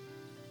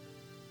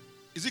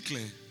 Is it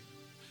clear?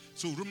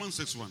 So Romans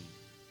 6:1.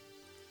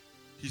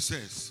 He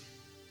says,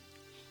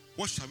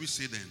 what shall we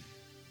say then?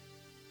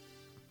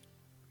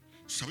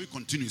 Shall we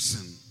continue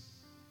sin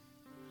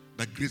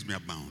that grace may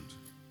abound?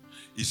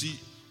 You see,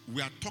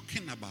 we are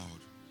talking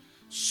about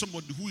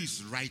somebody who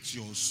is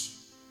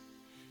righteous.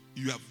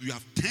 You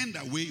have turned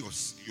away your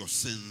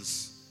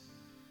sins.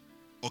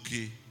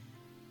 Okay?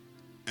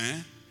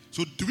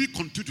 So do we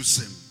continue to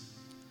sin?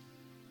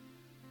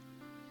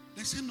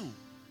 They say no.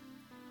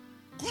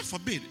 God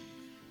forbid.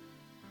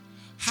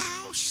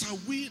 How shall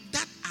we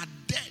that are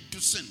dead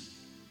to sin?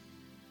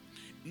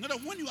 In other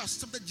words, when you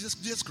accepted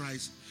Jesus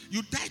Christ,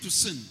 you die to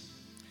sin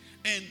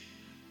and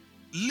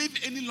live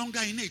any longer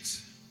in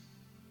it.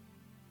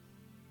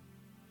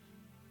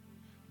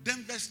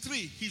 Then verse 3,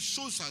 he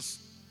shows us.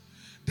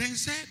 Then he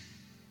said,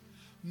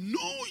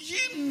 Know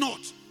ye not,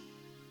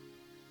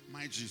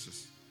 my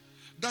Jesus,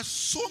 that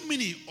so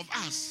many of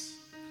us,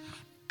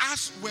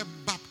 as were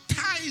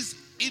baptized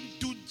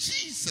into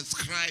Jesus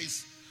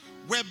Christ,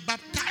 were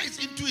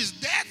baptized into his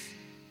death?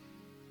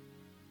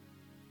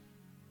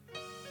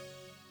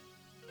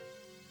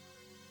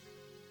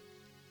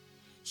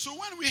 So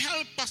when we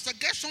held Pastor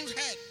Gershon's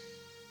head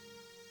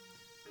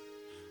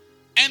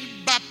and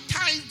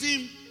baptized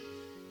him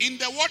in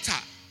the water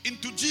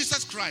into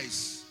Jesus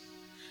Christ,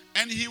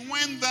 and he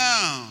went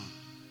down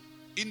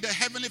in the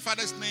Heavenly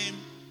Father's name,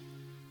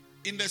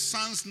 in the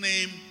Son's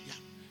name,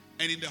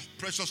 and in the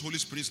precious Holy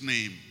Spirit's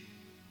name,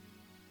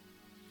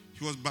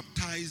 he was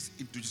baptized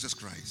into Jesus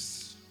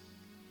Christ,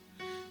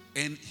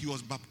 and he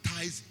was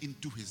baptized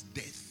into his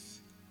death.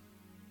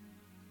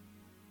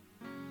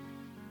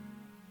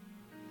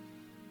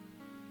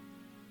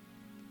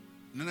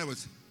 In other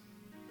words,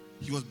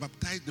 he was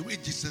baptized the way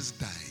Jesus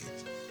died.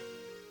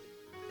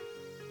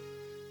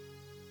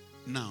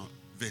 Now,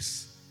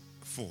 verse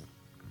 4.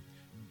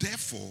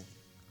 Therefore,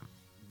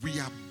 we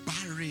are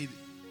buried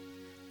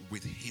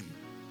with him.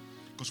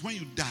 Because when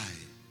you die,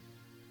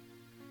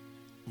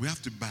 we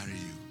have to bury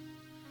you.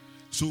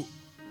 So,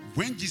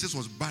 when Jesus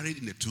was buried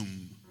in the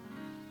tomb,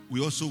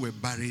 we also were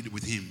buried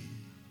with him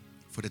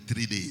for the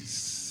 3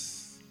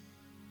 days.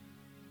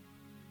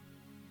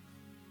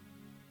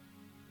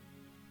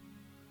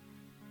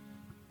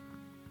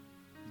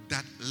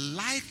 That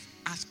like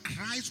as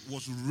Christ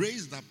was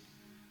raised up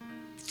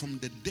from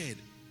the dead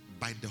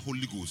by the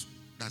Holy Ghost,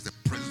 that's the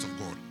presence of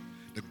God,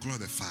 the glory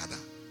of the Father,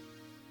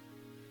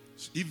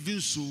 so even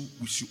so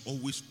we should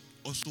always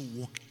also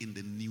walk in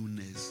the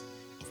newness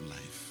of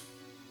life.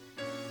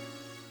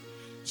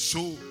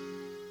 So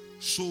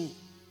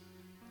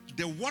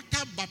the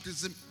water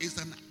baptism is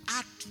an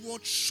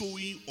outward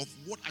showing of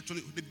what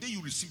actually, the day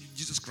you received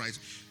Jesus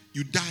Christ,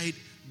 you died,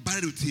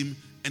 buried with him,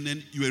 and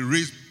then you were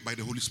raised by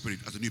the Holy Spirit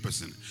as a new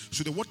person.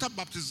 So the water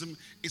baptism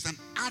is an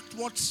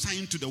outward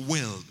sign to the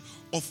world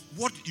of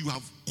what you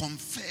have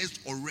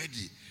confessed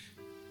already.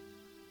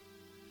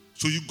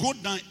 So you go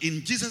down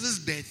in Jesus'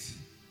 death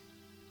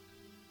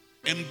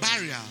and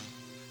burial,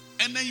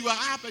 and then you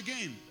are up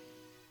again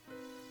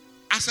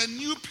as a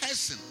new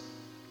person.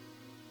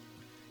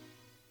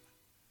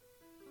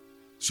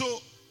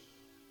 So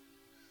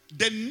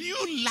the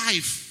new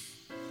life,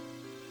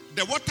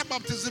 the water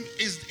baptism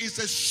is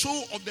a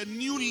show of the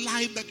new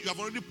life that you have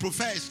already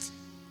professed.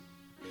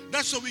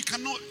 That's why we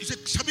cannot, you say,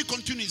 shall we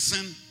continue in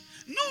sin?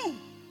 No.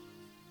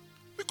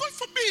 God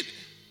forbid.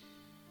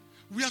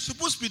 We are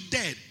supposed to be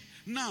dead.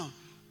 Now,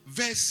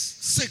 verse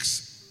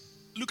 6,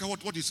 look at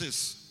what he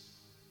says.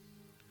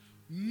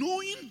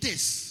 Knowing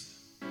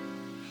this,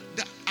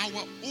 that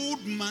our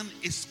old man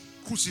is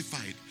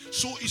crucified.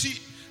 So, you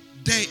see,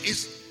 there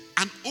is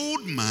an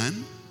old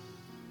man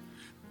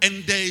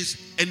and there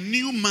is a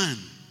new man.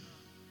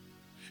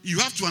 You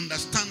have to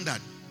understand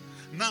that.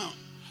 Now,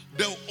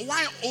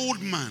 why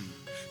old man?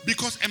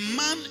 Because a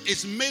man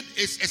is made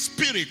as a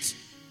spirit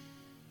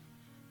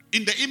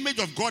in the image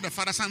of God, the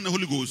Father, Son, and the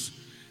Holy Ghost.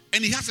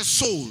 And he has a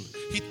soul.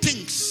 He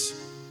thinks.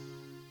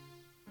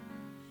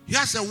 He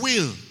has a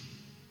will.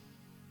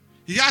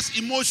 He has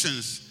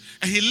emotions.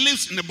 And he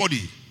lives in the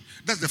body.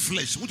 That's the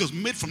flesh, which was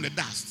made from the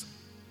dust.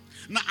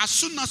 Now, as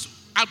soon as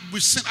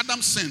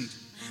Adam sinned,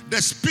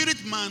 the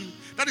spirit man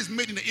that is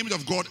made in the image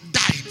of God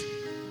died.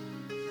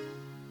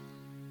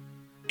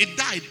 It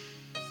died.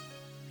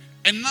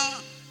 And now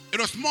it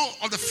was more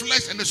of the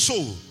flesh and the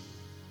soul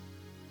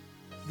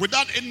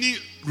without any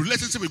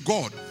relationship with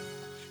God.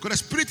 Because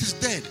the spirit is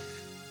dead.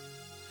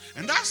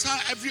 And that's how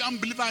every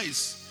unbeliever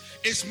is.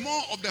 It's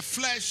more of the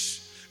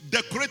flesh,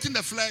 decorating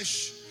the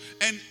flesh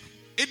and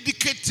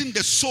educating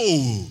the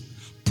soul.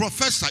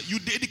 Professor, you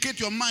educate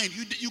your mind.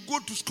 You go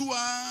to school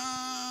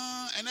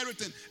and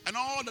everything. And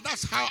all that.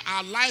 That's how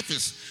our life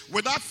is.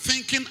 Without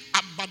thinking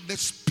about the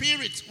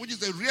spirit, which is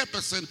the real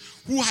person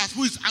who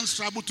is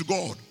answerable to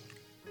God.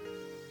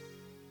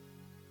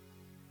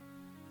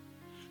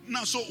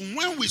 Now, so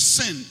when we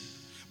sin,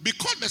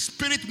 because the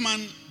spirit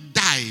man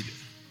died,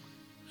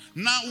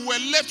 now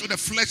we're left with the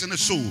flesh and the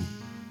soul.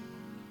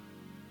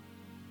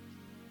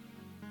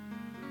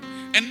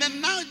 And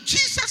then now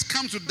Jesus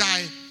comes to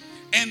die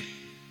and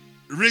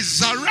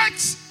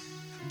resurrects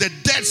the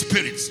dead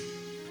spirit.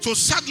 So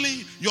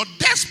suddenly your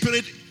dead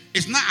spirit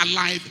is not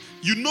alive.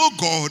 You know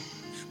God,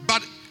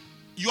 but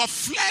your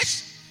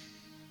flesh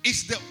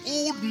is the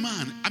old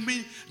man. I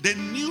mean, the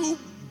new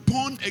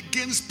born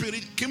again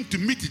spirit came to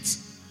meet it.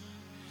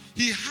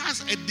 He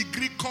has a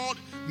degree called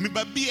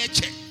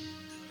Mibabieche.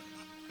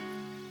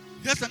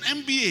 He has an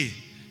MBA.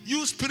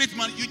 You spirit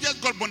man, you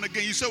just got born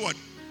again. You say what?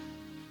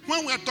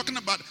 When we are talking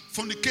about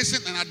fornication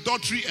and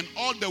adultery and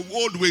all the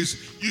old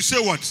ways, you say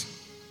what?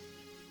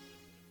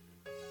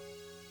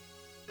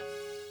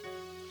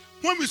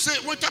 When we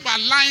talk about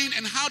lying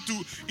and how to,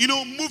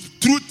 move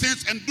through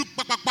things and do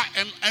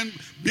and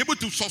be able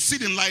to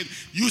succeed in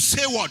life, you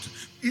say what?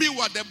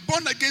 Meanwhile, the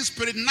born again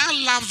spirit now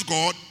loves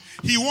God.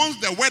 He wants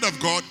the word of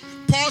God,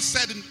 Paul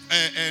said in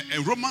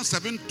Romans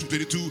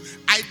 7:22,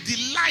 I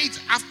delight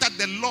after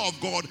the law of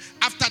God,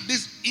 after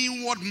this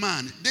inward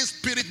man, this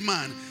spirit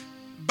man.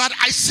 But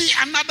I see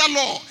another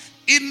law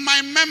in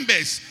my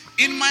members,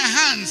 in my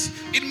hands,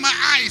 in my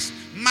eyes.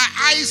 My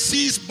eye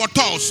sees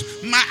bottles.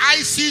 My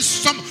eye sees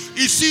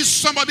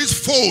somebody's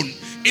phone.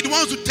 It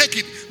wants to take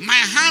it. My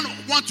hand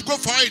wants to go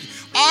for it.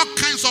 All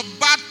kinds of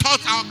bad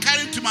thoughts are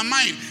carrying to my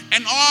mind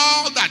and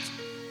all that.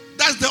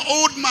 That's the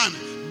old man.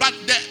 But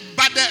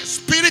the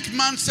spirit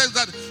man says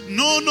that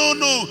no.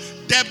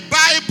 The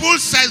Bible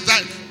says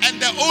that, and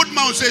the old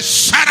man will say,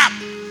 shut up.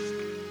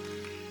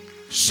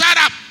 Shut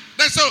up.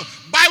 That's so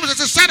Bible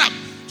says shut up.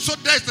 So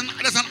there's an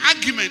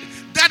argument.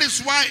 That is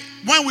why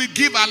when we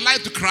give our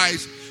life to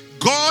Christ,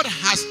 God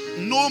has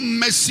no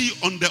mercy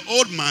on the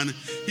old man.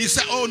 He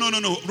said, oh, no.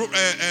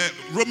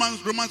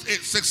 Romans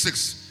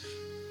 8:6.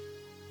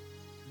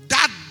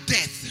 That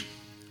death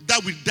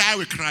that we die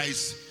with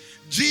Christ,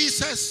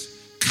 Jesus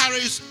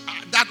carries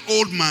that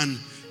old man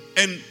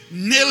and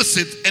nails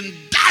it and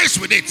dies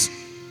with it.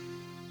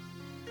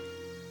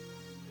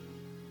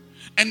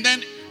 And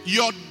then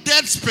your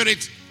dead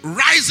spirit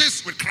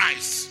rises with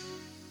Christ.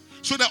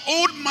 So the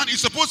old man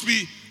is supposed to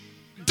be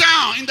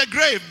down in the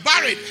grave,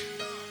 buried.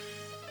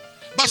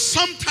 But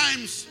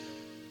sometimes,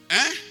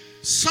 and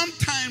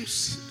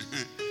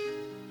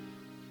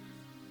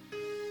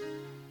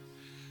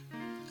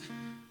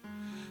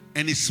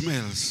it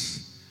smells.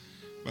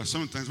 But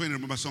sometimes when you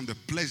remember some of the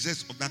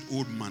pleasures of that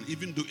old man,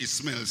 even though it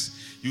smells,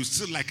 you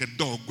still like a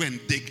dog go and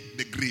dig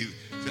the grave.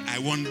 Say, I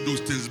want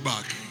those things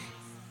back.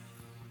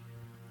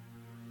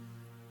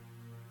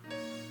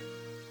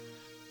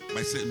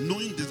 By saying,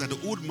 knowing this, that the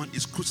old man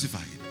is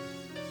crucified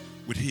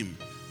with him,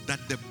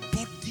 that the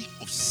body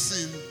of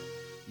sin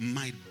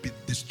might be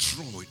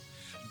destroyed,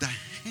 that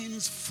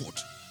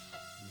henceforth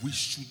we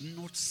should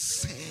not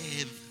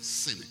serve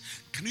sin.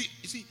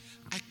 You see,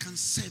 I can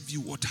serve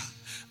you water,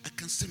 I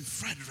can serve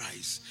fried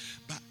rice,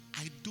 but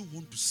I don't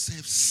want to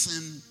serve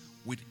sin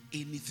with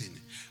anything.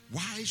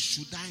 Why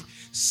should I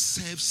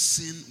serve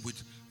sin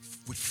with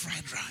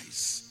fried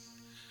rice?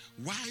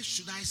 Why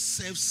should I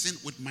serve sin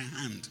with my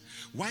hand?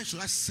 Why should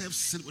I serve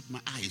sin with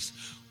my eyes?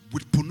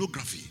 With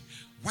pornography?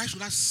 Why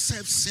should I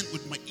serve sin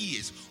with my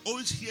ears?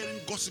 Always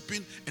hearing,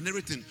 gossiping, and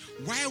everything.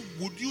 Why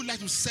would you like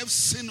to serve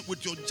sin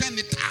with your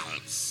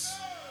genitals?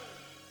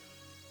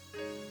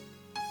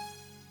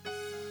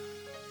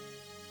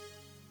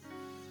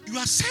 You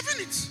are serving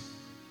it.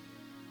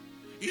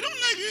 You don't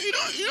like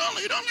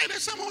that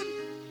someone.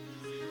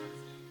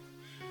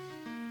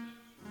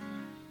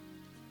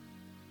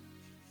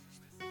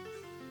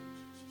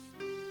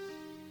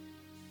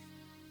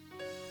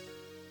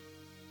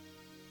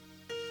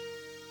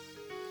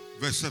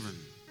 Verse 7.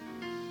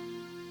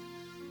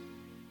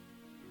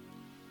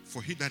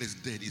 For he that is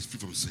dead is free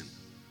from sin.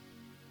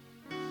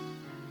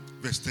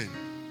 Verse 10.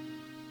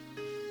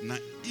 Now,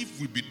 if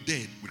we be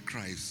dead with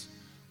Christ,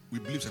 we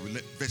believe that we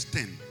live. Verse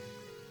 10.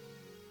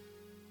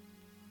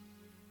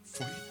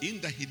 For in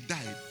that he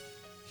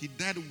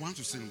died once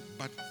to sin,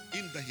 but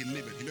in that he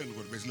lived.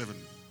 Verse 11.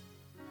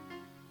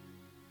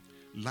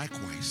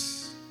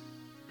 Likewise,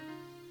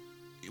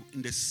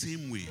 in the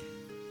same way,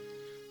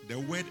 the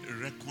word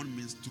reckon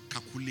means to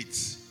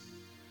calculate.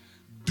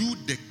 Do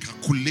the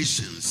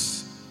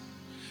calculations.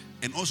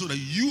 And also that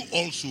you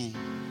also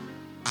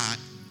are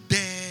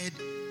dead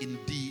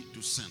indeed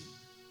to sin.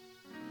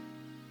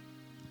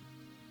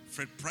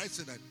 Fred Price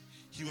said that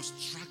he was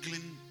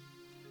struggling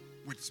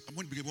with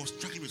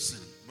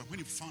sin. But when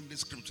he found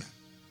this scripture,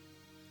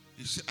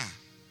 he said,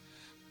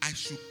 I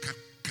should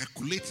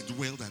calculate it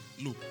well that,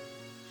 look,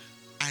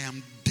 I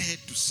am dead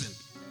to sin.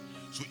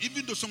 So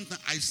even though sometimes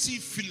I see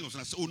feelings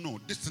and I say, oh no,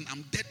 this thing,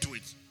 I'm dead to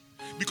it.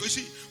 Because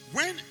you see,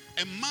 when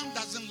a man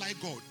doesn't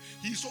like God,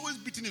 he's always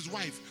beating his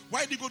wife.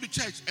 Why did he go to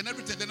church and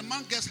everything? Then the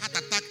man gets heart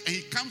attack and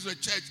he comes to the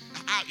church,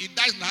 he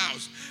dies in the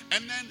house.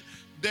 And then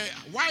the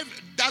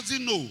wife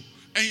doesn't know.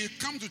 And he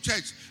comes to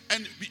church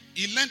and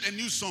he learned a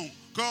new song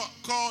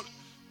called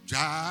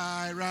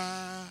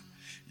Jireh,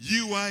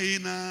 you are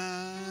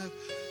enough.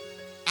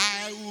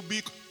 I will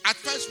be. At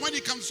first, when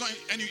he comes to song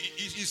and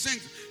he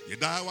sings,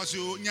 that was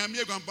you,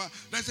 Grandpa.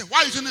 Then I say, why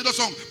are you singing the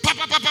song? Pa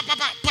pa pa pa pa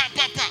pa pa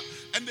pa pa.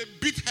 And they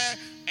beat her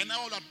and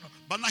all that.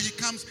 But now he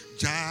comes,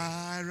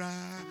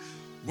 Jireh,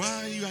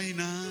 why you are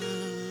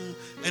enough?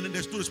 And then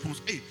there's no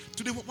response. Hey,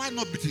 today why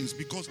not beatings?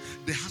 Because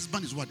the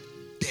husband is what?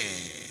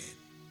 Dead.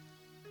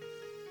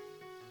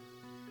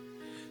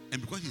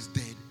 And because he's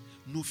dead,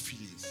 no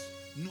feelings,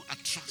 no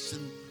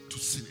attraction to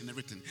sin and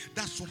everything.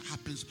 That's what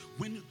happens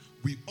when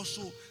we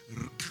also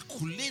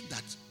calculate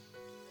that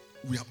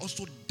we are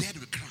also dead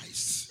with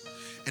Christ.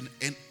 And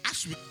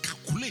as we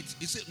calculate,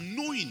 it says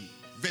knowing,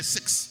 verse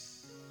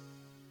 6.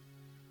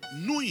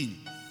 Knowing,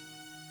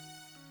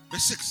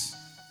 verse 6.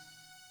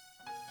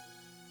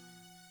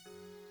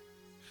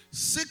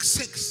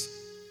 6.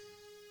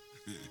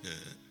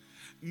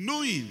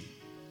 Knowing.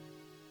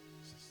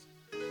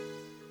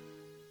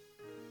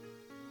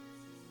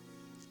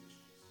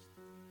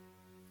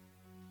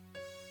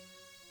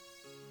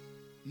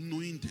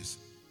 Knowing this,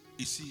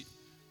 you see,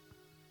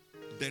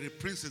 The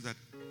reprint says that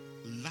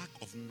lack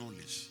of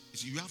knowledge.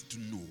 You have to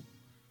know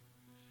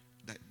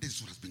that this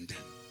is what has been done.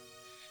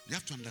 You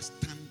have to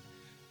understand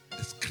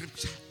the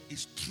scripture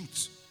is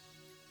truth.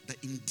 That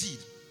indeed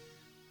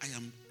I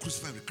am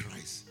crucified with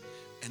Christ.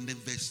 And then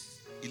verse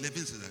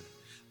 11 says that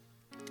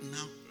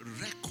now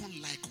reckon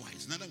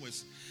likewise. In other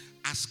words,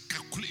 as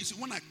calculate,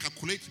 when I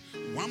calculate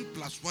 1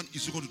 + 1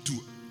 is equal to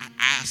 2,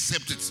 I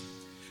accept it.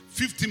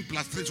 15 +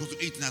 3 is equal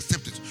to 18, I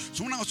accept it.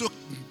 So when I also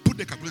put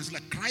the calculation,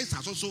 like Christ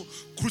has also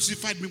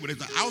crucified me with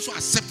it, I also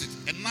accept it.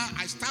 And now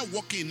I start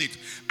walking in it.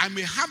 I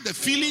may have the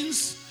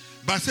feelings,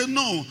 but I say,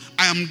 no,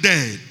 I am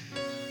dead.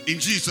 In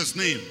Jesus'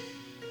 name.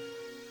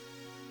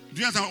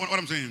 Do you understand what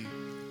I'm saying?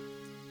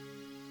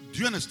 Do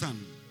you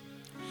understand?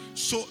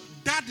 So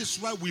that is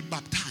why we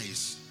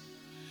baptize.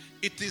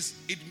 It is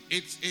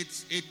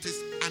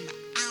an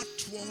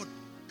outward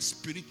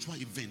spiritual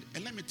event.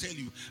 And let me tell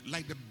you,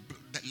 like the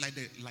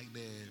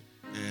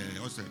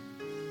what's that?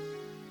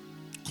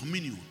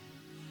 Communion.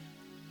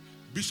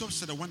 Bishop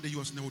said that one day he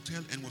was in a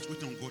hotel and was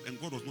waiting on God, and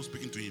God was not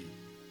speaking to him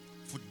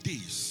for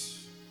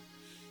days.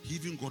 He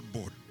even got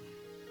bored,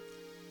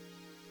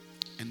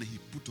 and then he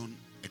put on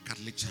a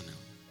Catholic channel,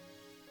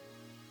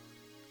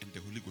 and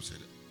the Holy Ghost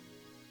said,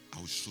 "I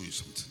will show you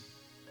something."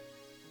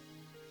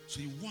 So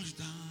he watched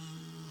that.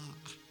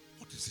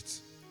 What is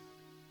it?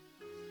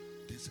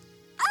 There's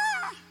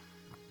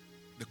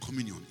the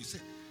communion. He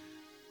said,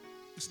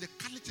 the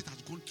Catholic Church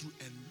has gone through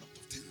a lot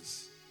of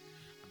things,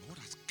 but what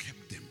has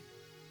kept them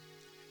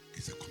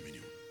is the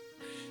communion,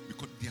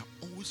 because they are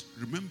always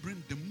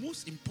remembering the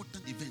most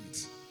important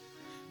event,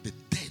 the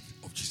death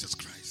of Jesus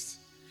Christ.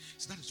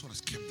 So that is what has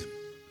kept them.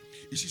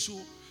 You see,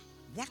 so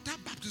water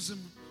baptism,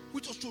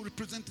 which also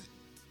represents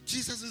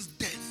Jesus'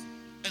 death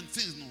and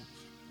things, no,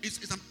 it's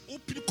an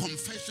open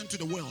confession to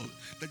the world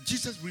that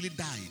Jesus really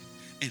died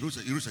and he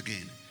rose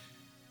again.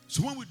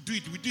 So when we do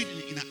it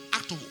in an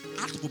act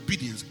of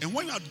obedience. And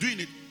when you are doing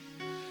it,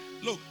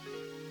 look,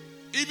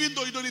 even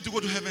though you don't need to go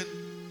to heaven,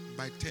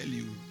 but I tell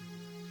you,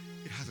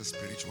 it has a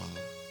spiritual.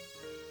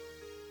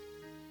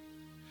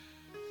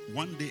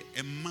 One day,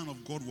 a man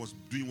of God was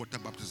doing water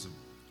baptism.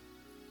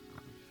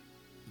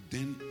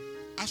 Then,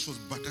 as she was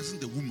baptizing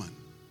the woman,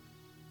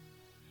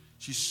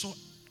 she saw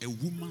a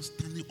woman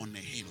standing on a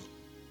hill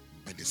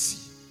by the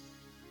sea.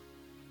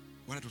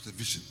 Well, that was a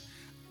vision.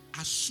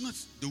 As soon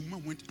as the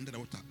woman went under the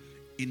water,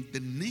 in the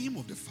name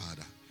of the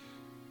Father,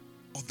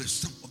 of the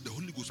Son, of the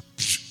Holy Ghost,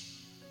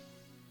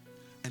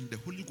 and the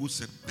Holy Ghost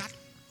said that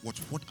was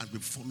what has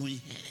been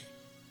following her.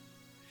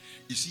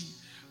 You see,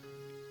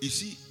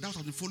 that was what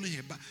has been following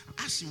her. But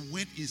as she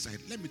went inside,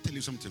 let me tell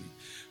you something.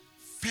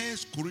 1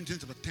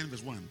 Corinthians chapter 10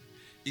 verse 1,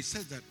 it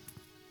says that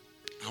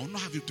I will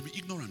not have you to be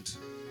ignorant.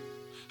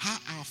 How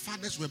our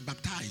fathers were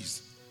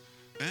baptized.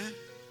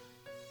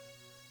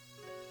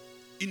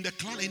 In the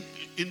cloud,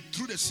 in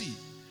through the sea.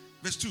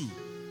 Verse 2.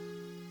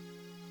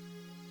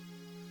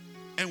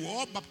 And were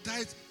all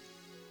baptized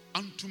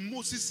unto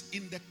Moses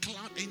in the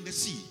cloud and in the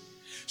sea.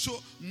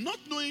 So, not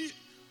knowing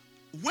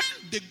when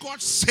they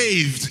got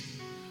saved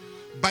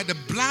by the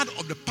blood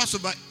of the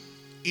Passover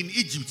in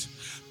Egypt,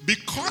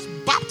 because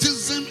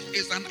baptism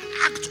is an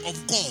act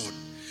of God,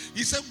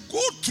 he said,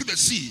 go to the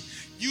sea.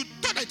 You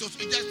thought that it was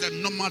just a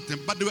normal thing,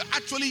 but they were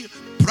actually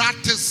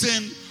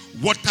practicing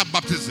water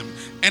baptism.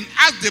 And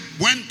as they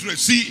went to the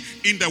sea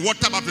in the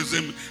water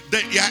baptism,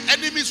 their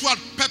enemies who had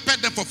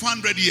peppered them for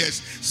 400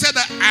 years said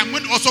that I'm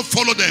going to also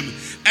follow them.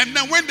 And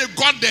then when they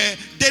got there,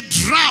 they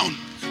drowned.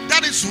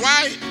 That is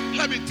why,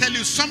 let me tell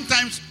you,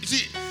 sometimes, you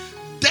see,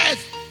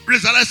 death,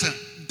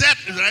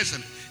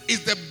 resurrection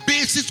is the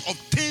basis of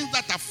things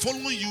that are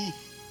following you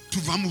to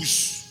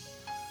vamoose.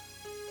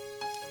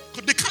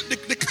 Because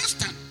they can't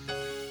stand.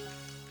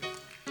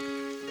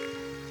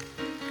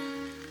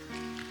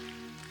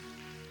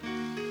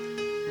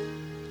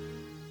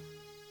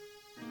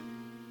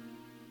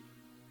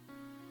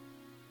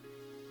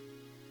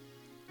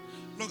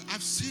 Look,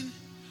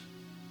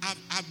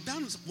 I've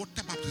done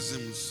water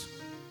baptisms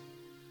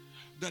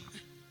that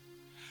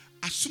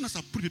as soon as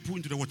I put people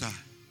into the water,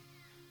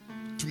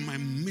 to my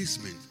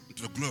amazement,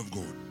 to the glory of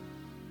God,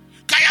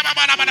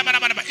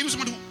 even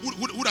somebody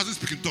who doesn't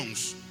speak in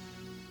tongues,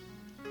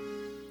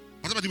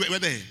 were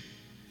there?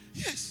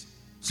 Yes,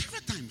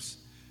 several times.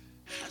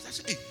 I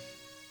said, hey,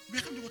 we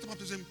are coming to water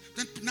baptism.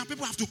 Then now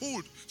people have to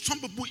hold.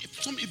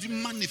 Some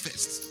even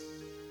manifest.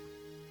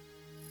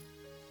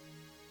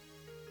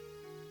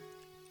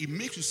 It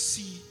makes you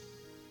see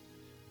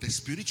the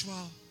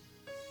spiritual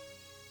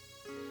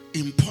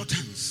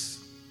importance.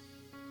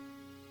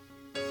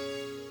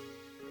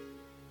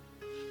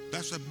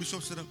 That's why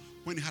Bishop said that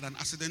when he had an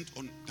accident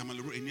on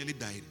Tamale Road, he nearly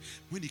died.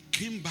 When he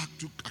came back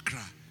to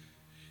Accra,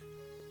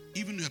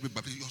 even though he had been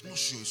baptized, he was not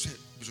sure. He said,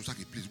 Bishop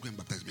Saki, please go and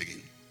baptize me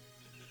again.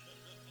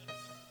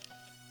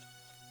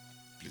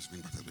 Please go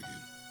and baptize me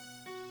again.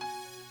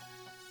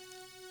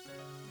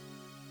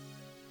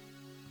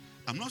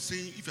 I'm not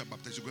saying if you are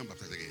baptized, you go and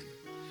baptize again.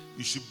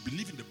 You should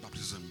believe in the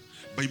baptism,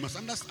 but you must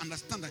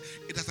understand that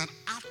it is an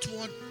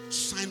outward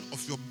sign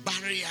of your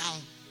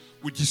burial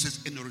with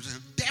Jesus in the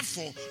resurrection. Therefore,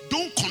 therefore,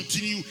 don't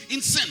continue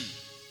in sin.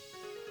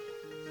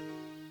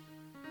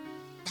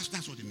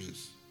 That's what it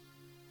means.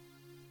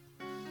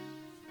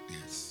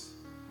 Yes.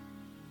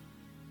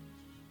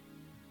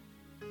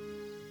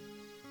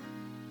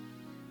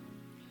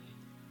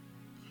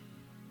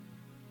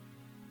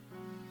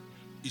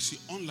 You see,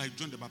 unlike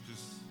John the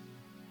Baptist,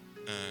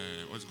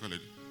 what's it called?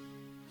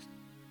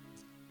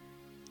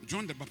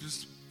 John the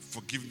Baptist,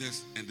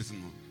 forgiveness and this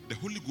and that. The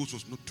Holy Ghost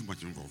was not too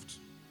much involved.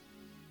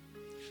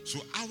 So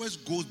ours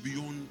goes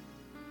beyond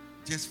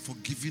just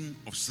forgiving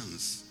of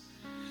sins.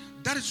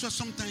 That is why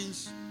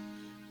sometimes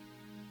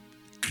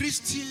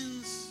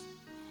Christians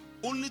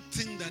only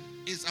think that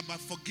it's about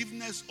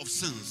forgiveness of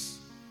sins.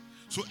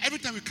 So every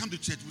time we come to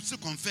church, we still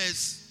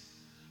confess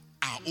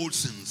our old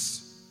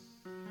sins.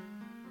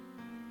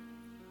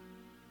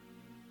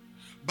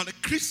 But the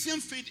Christian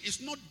faith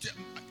is not,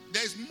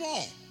 there is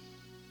more.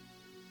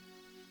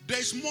 There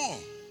is more.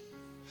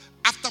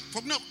 After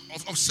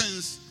forgiveness of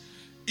sins,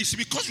 it's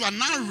because you are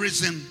now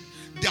risen.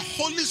 The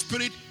Holy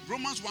Spirit,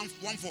 Romans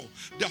 1:4,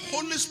 the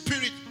Holy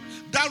Spirit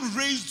that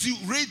raised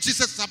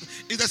Jesus up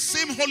is the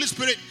same Holy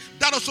Spirit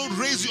that also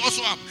raised you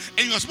also up.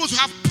 And you are supposed to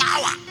have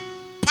power.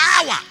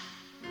 Power.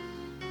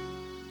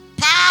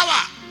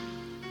 Power.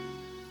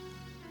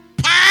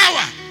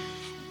 Power.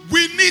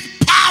 We need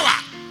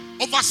power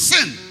over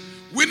sin.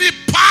 We need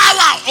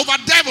power over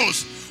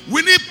devils.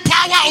 We need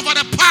power over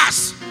the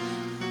past.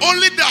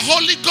 Only the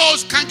Holy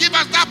Ghost can give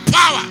us that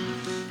power.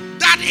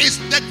 That is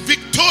the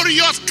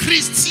victorious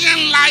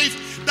Christian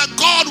life that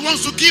God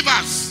wants to give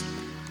us.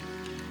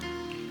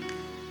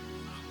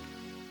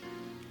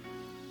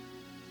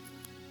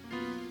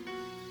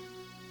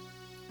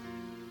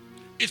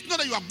 It's not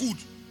that you are good,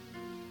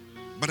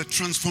 but the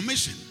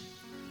transformation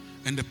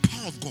and the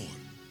power of God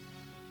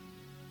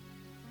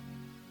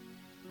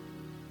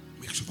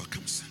makes you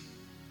overcome sin.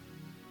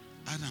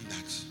 Other than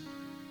that,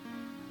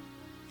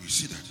 you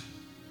see that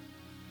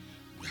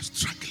we are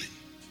struggling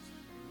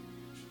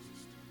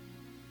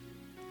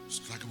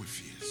with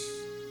fears.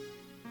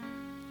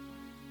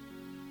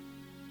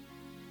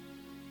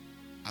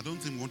 I don't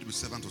think we want to be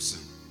servant of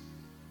sin.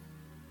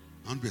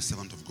 I want to be a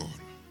servant of God.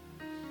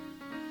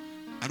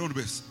 I don't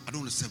want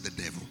to serve the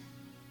devil.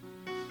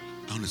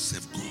 I want to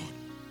serve God.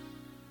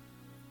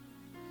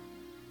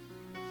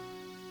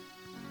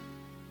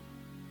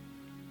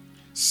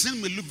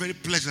 Sin may look very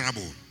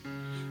pleasurable.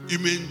 You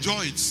may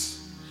enjoy it,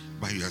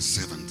 but you are a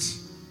servant.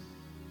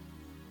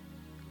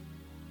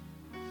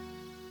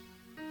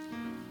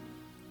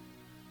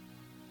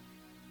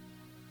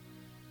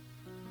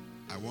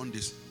 I want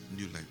this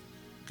new life.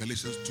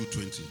 Galatians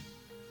 2:20.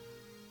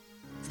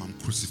 For I'm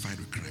crucified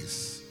with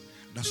Christ.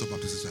 That's what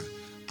Baptists say.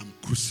 I'm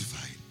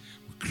crucified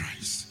with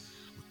Christ.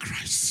 With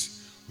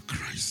Christ. With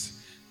Christ.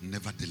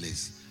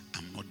 Nevertheless,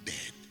 I'm not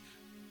dead.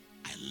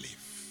 I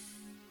live.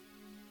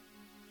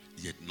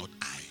 Yet not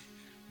I,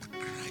 but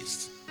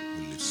Christ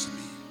who lives in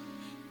me.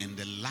 And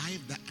the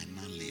life that I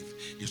now live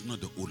is not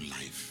the old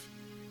life.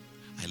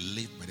 I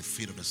live by the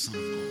faith of the Son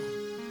of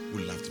God who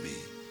loved me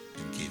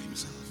and gave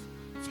himself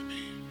for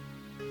me.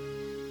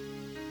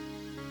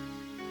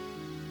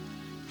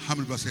 How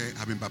many of us here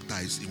have been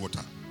baptized in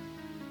water?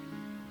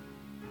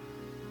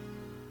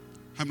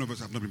 How many of us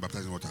have not been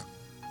baptized in water?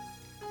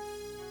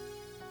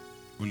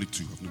 Only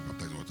 2 have not been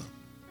baptized in water.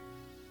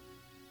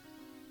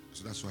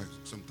 So that's why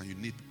sometimes you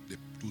need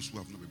those who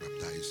have not been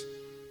baptized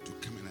to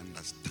come and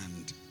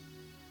understand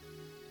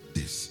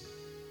this.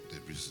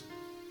 There is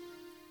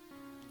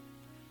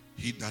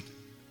he that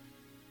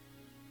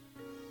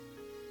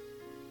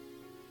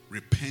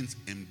repents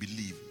and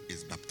believes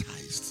is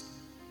baptized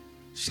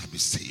shall be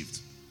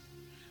saved.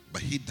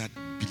 But he that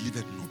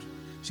believeth not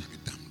shall be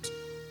damned.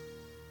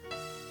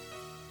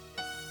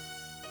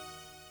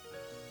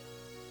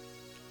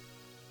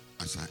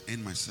 As I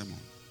end my sermon,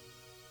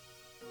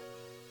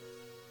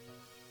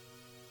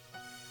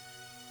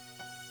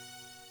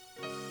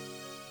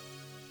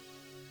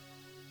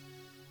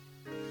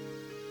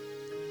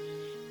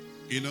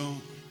 you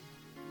know,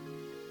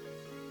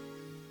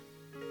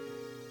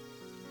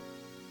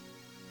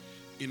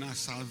 in our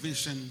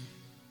salvation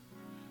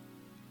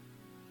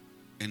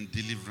and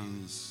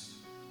deliverance,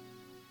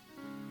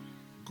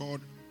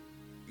 God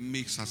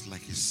makes us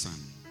like his son.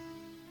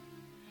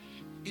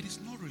 It is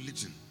not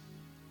religion.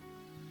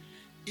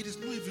 It is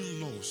not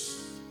even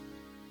laws.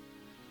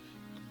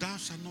 Thou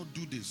shalt not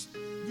do this.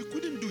 We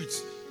couldn't do it.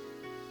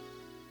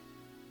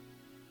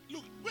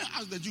 Look, where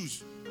are the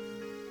Jews?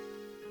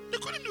 They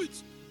couldn't do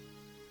it.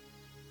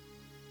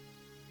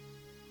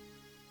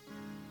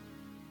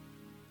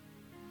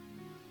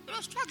 They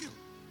were struggling.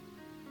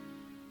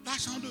 Thou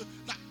shalt not do it.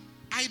 Like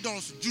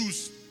idols,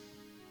 Jews,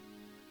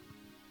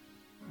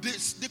 they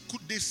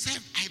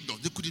served idols.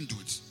 They couldn't do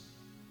it.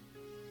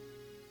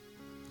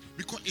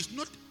 Because it's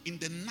not in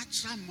the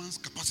natural man's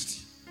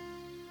capacity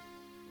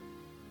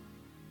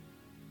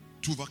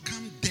to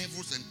overcome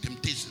devils and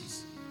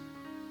temptations.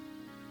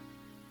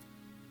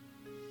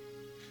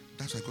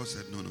 That's why God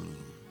said, no.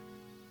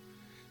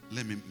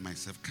 Let me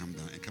myself come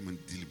down and come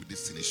and deal with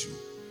this sin issue.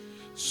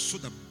 So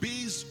that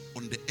based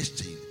on the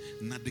exchange,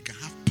 now they can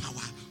have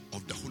power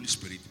of the Holy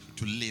Spirit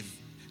to live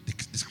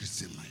this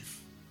Christian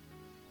life.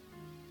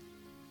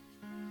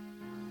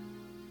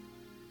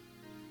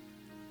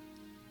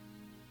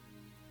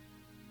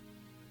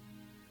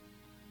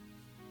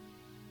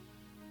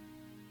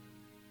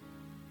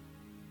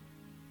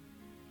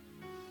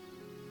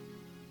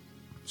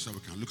 So we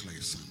can look like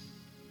a son.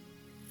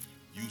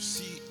 You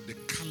see the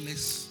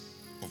colors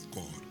of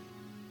God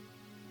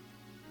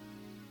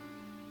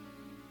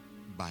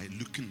by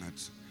looking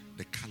at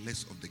the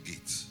colors of the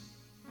gates,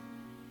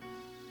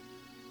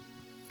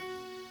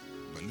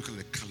 by looking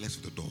at the colors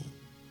of the door,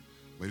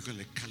 by looking at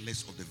the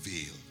colors of the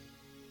veil.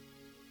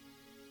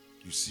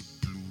 You see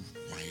blue,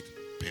 white,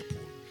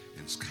 purple,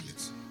 and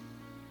scarlet.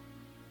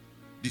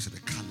 These are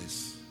the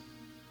colors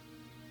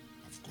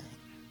of God.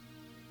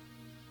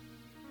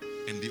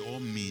 And they all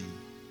mean,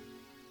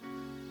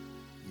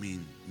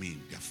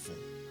 they are four.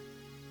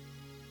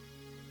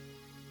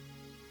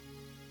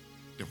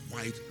 The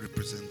white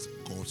represents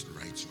God's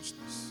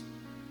righteousness,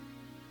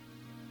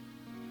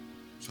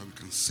 so we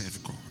can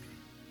serve God.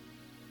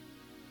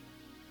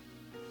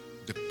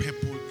 The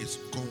purple is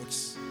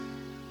God's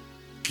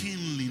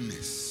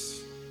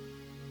kingliness,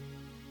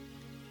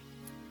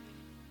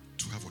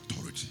 to have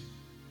authority.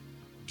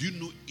 Do you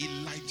know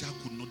Elijah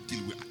could not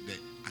deal with the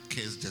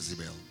accursed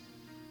Jezebel?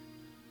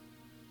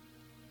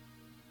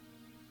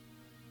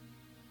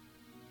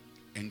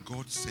 And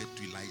God said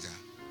to Elijah,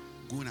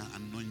 go and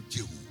anoint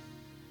Jehu,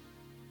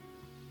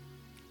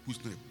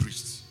 who's not a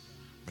priest,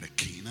 but a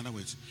king. In other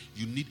words,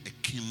 you need a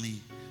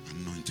kingly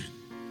anointing.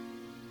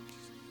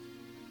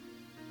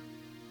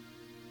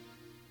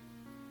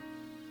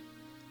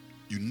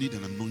 You need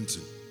an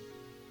anointing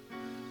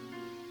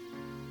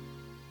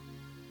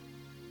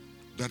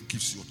that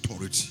gives you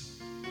authority.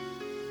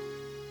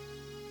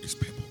 It's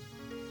purple.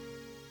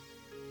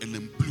 And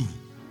then blue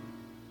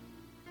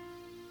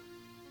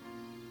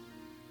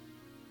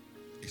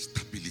is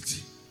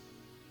stability.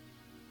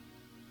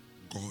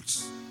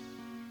 God's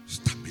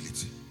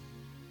stability.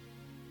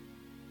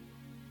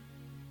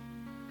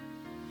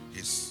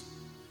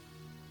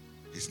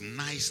 His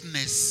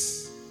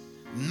niceness,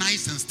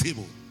 nice and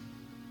stable.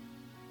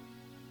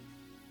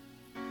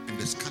 And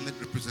the scarlet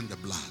represents the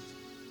blood.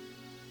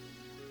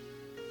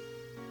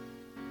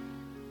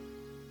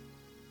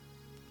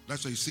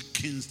 That's why you see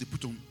kings, they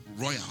put on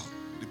royal,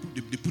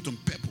 they put on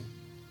purple.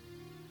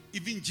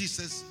 Even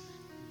Jesus,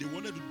 they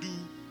wanted to do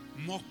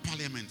mock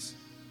parliament.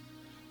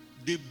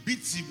 They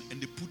beat him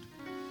and they put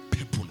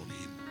purple on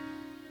him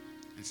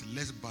and said,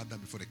 let's bow down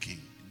before the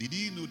king. Did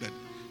he know that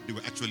they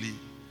were actually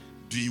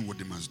doing what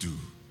they must do?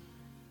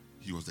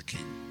 He was the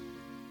king.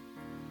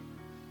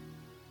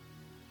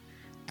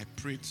 I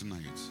pray tonight,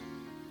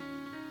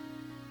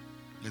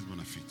 let's be on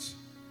our feet.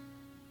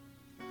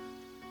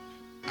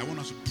 I want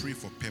us to pray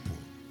for purple.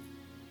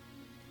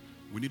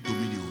 We need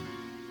dominion.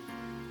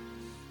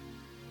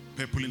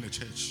 Purple in the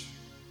church.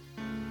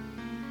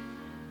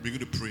 Begin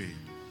to pray.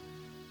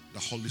 The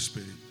Holy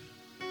Spirit.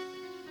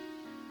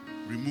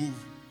 Remove.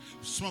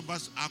 Some of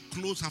us, our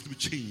clothes have to be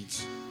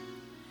changed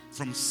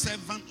from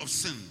servant of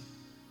sin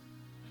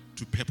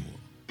to purple.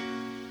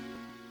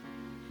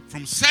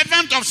 From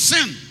servant of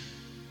sin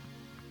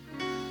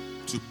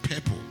to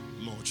purple,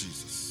 Lord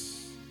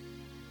Jesus.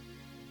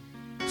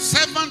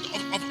 Servant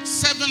of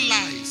seven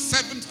lies,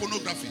 seven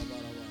pornography,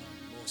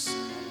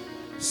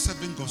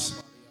 seven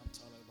gossip,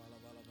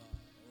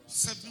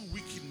 seven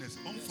wickedness,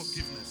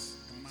 unforgiveness,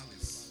 and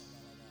malice.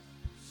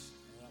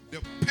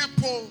 The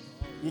purple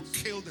will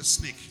kill the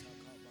snake.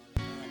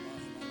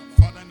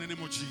 Father, in the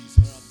name of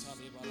Jesus.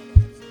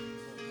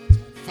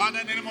 Father,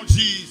 in the name of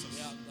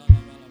Jesus.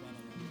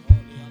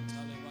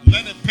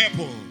 Let the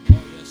purple,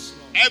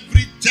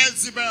 every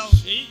Jezebel,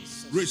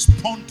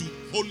 respond to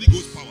Holy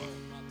Ghost power.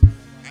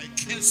 I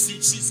can't see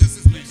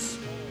Jesus' name.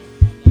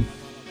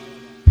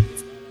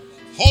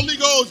 Holy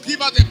Ghost,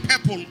 give us the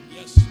purple.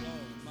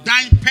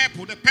 Thine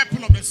purple, the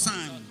purple of the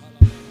sun.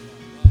 In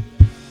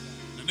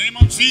the name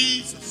of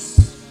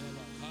Jesus.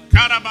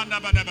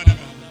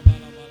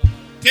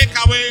 Take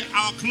away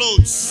our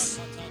clothes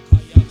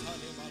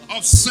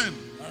of sin.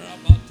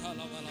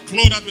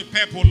 Clothe us with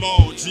purple,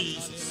 Lord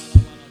Jesus.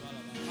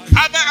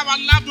 Cover our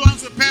loved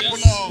ones with purple,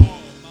 Lord.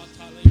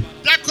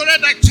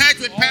 Decorate the church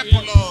with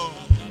purple, Lord.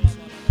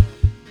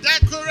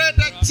 Decorate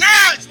the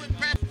church with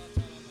purple.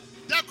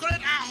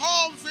 Decorate our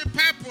homes with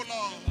purple,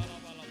 Lord.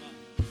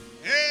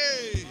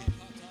 Hey,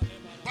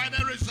 by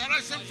the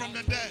resurrection from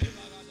the dead,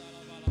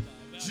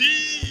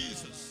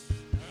 Jesus,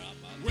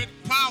 with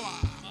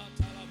power.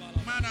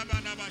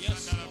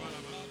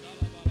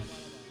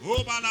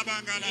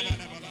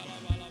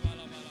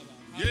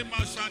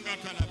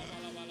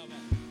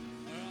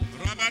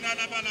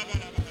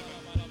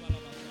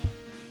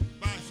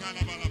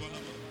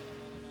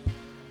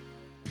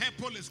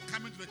 Purple is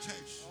coming to the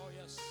church. Oh,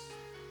 yes.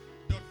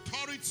 The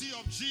authority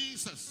of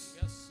Jesus,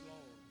 Yes,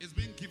 Lord. is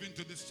being given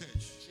to this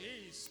church.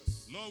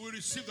 Jesus. Lord, we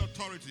receive the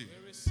authority.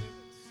 We receive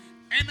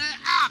it. And I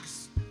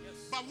ask,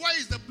 Yes. but where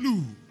is the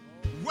blue?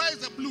 Where is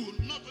the blue?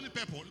 Not only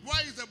purple.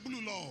 Where is the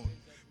blue, Lord?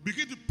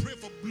 Begin to pray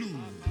for blue.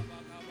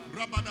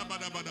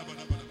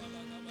 Rabadabadabadabadabada.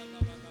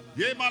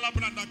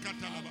 Yemalabranda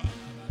katalaba.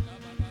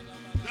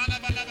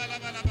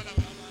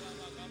 Dalabalabalabalabalaba.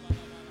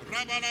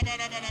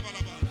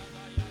 Rabalabalabalaba.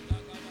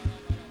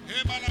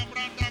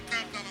 Yemalabranda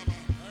katalaba.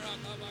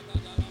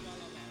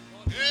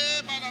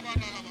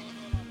 Yemalabalabala.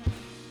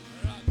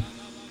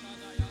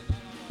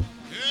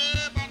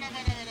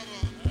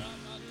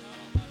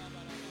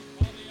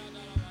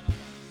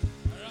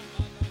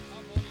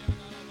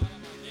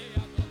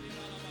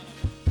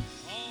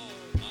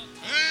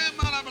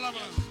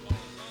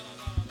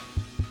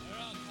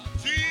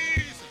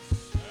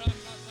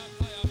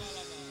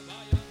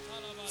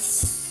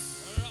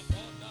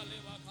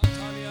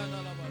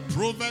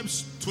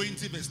 Proverbs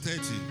 20 verse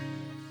 30.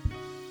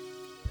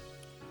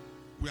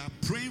 We are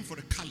praying for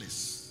the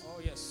colors. Oh,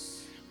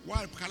 yes.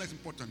 Why are colors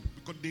important?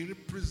 Because they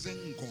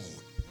represent God.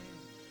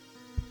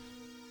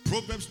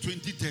 Proverbs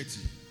 20 30.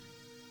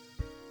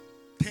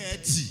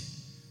 30.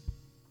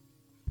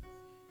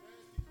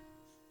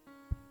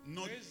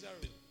 Not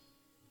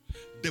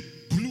the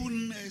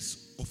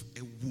blueness of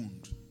a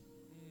wound.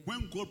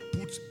 When God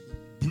puts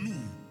blue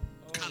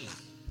color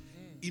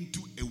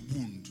into a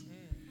wound,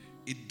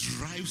 it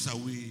drives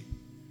away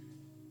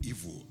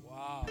evil.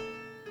 Wow.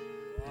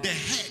 The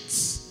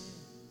heads,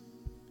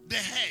 the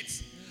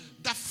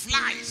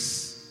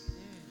flies,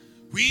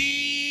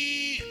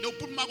 they'll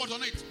put maggots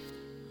on it.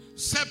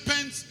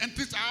 Serpents and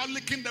things are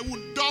licking the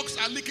wound. Dogs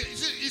are licking.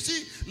 You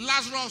see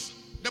Lazarus,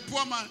 the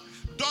poor man,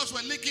 dogs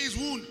were licking his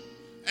wound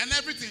and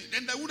everything.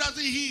 And the wound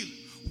doesn't heal.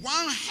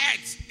 One head,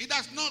 it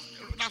does not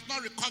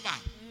recover.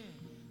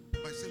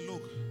 But I say,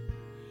 look,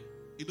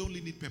 you don't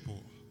only need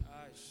purple.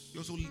 You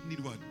also need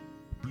what?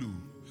 Blue.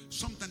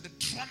 Sometimes the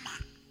trauma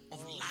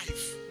of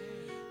life,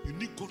 you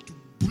need God to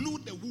blue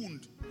the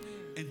wound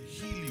and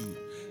heal you.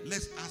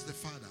 Let's ask the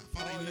Father.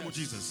 Father, in the name of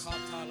Jesus,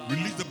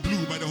 release the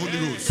blue by the Holy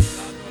Ghost.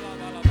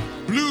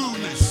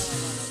 Blueness.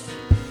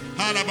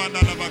 In the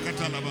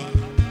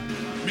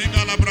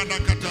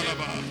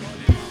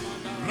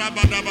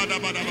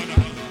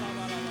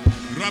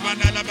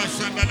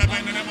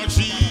name of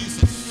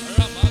Jesus.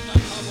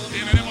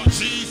 In the name of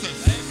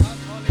Jesus.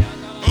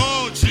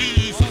 Oh,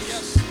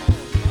 Jesus.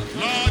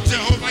 Lord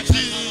Jehovah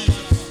Jesus.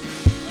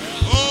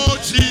 Oh,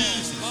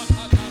 Jesus.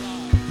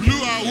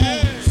 Blue our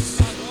wounds.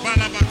 By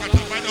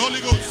the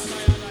Holy Ghost.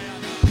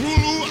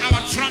 Blue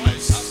our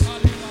traumas.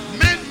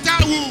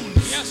 Mental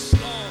wounds.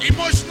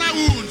 Emotional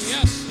wounds.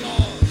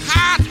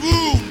 Heart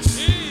wounds.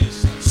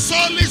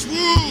 Soulish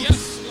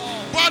wounds.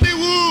 Body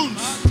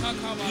wounds.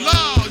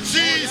 Lord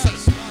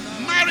Jesus.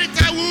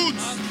 Marital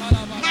wounds.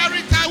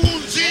 Marital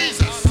wounds,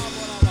 Jesus.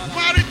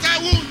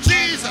 Marital wounds,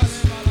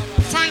 Jesus.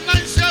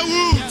 Financial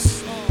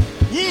wounds.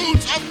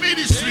 Wounds of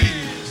ministry,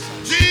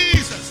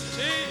 Jesus.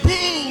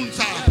 Wounds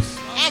of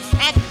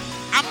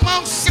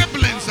among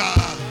siblings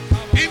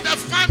in the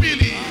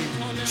family,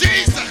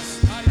 Jesus.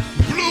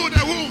 Blew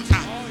the wounds.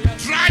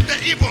 Drive the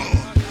evil.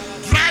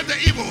 Drive the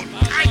evil.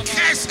 I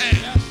curse her.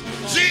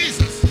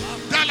 Jesus. In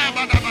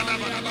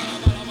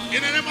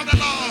the name of the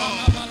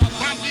Lord.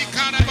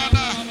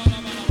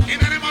 In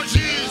the name of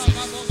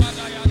Jesus.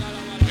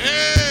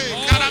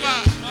 Hey,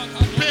 Karaba.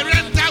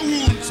 Parental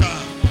wounds.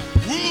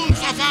 Wounds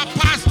of our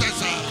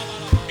pastors.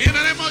 In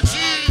the name of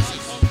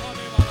Jesus.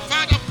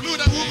 Father, blew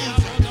the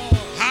wounds.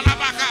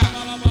 Halabaka.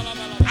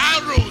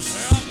 Arrows.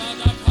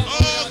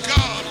 Oh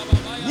God.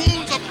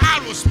 Wounds of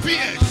arrows,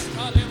 spears.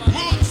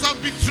 Wounds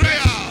of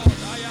betrayal.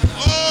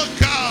 Oh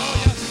God.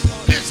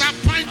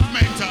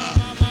 Disappointment.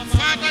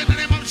 Father, in the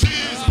name of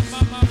Jesus.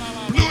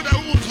 Blew the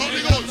wounds,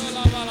 Holy Ghost.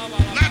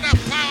 Let the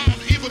power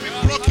of evil be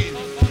broken.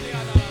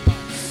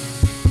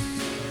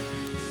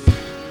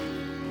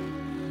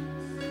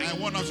 I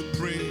want us to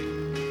pray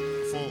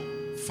for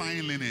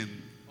fine linen.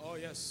 Oh,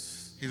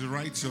 yes. His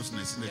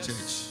righteousness in the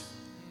church.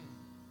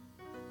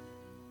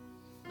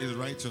 His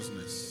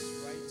righteousness.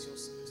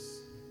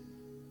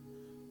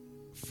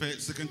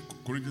 Second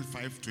Corinthians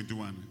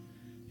 5:21.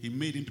 He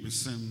made him to be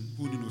sin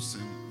who knew no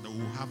sin, that we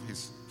will have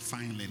his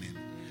fine linen.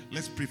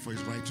 Let's pray for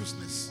his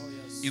righteousness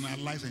in our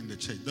lives and in the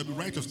church. That be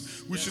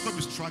righteous. We should not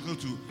be struggling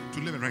to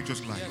live a righteous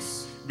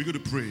life. We're going to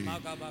pray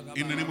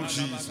in the name of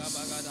Jesus.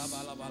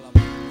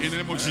 In the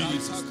name of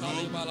Jesus. In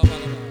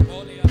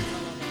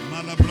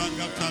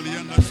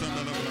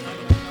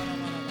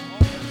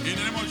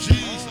the name of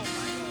Jesus.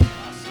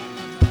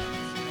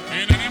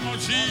 In the name of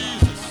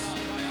Jesus.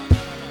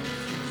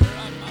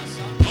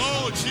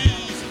 Oh,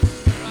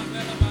 Jesus.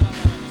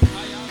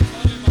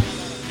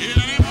 In the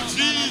name of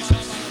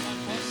Jesus.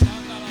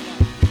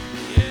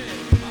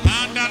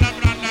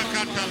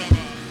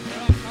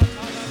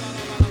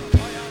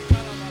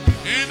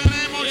 In the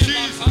name of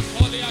Jesus. In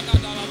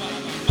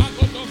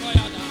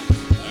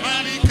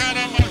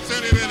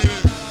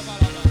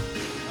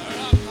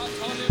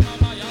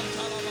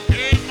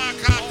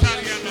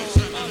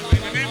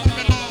the name of the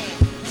Lord.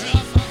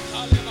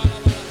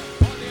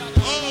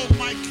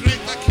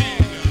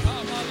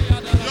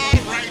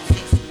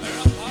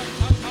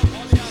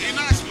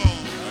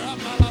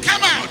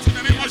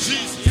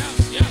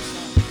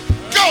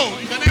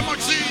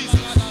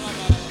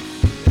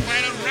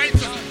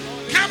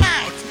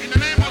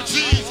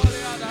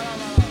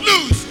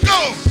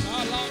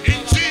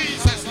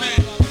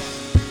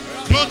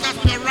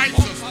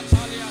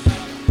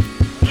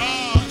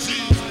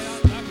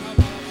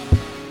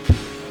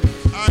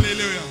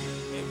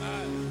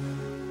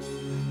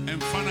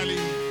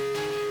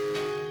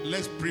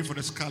 Let's pray for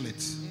the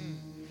scarlet.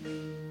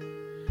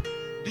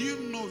 Do you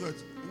know that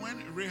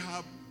when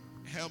Rahab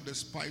helped the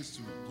spies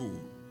to go,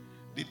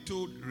 they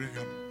told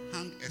Rahab,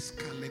 hang a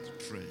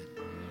scarlet thread.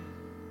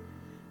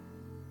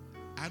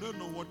 I don't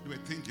know what they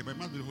were thinking, but it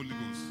must be the Holy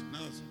Ghost.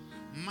 Now,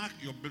 mark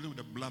your building with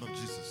the blood of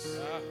Jesus.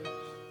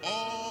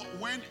 Or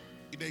when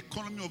the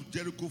economy of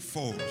Jericho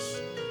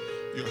falls,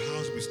 your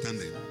house will be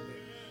standing.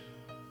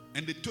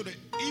 And they told her,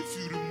 if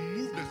you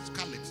remove the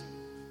scarlet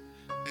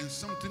and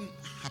something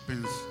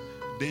happens,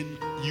 then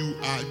you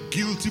are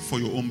guilty for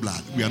your own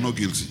blood. We are not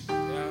guilty.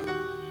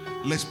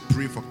 Let's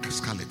pray for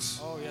scarlet.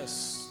 Oh,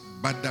 yes.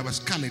 But there was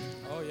scarlet.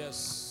 Oh,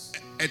 yes.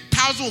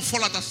 1,000 will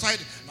fall at the side,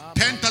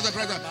 10,000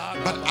 rather,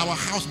 but our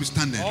house will be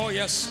standing. Oh,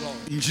 yes, Lord.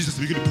 In Jesus,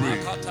 we begin to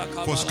pray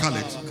for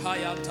scarlet.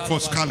 For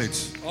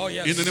scarlet. Oh,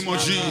 yes. In the name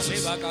of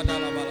Jesus.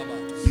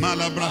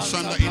 Malabra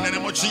Sanda. In the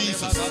name of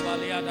Jesus.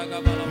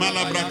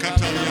 Malabra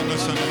Katalia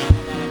Sanda.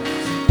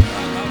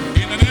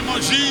 In the name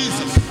of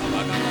Jesus.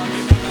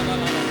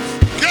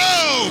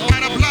 Go by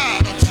the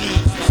blood of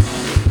Jesus.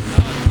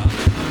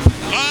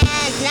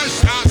 Oh,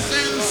 wash our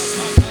sins.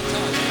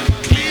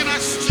 Clean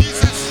us,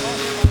 Jesus.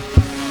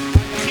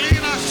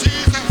 Clean us,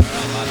 Jesus.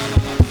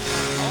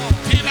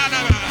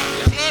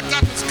 Lord,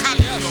 that is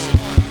coming, Lord.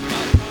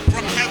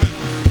 From heaven.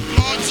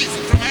 Lord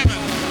Jesus, from heaven.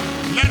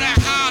 Let our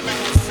heart be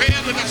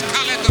filled with the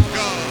scarlet of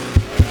God.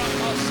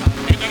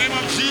 In the name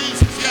of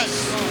Jesus, yes.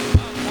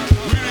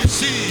 We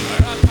receive.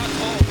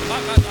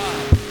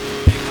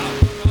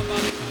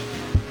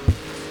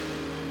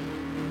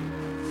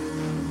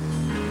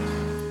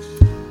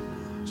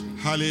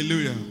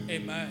 Hallelujah.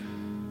 Amen.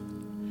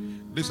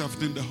 This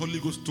afternoon, the Holy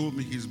Ghost told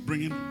me He's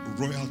bringing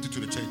royalty to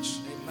the church.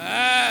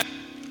 Amen.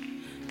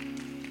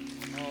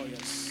 Oh,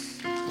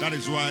 yes. That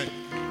is why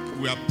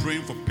we are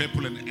praying for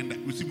people, and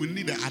we see we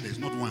need the others,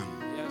 not one.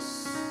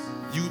 Yes.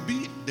 You will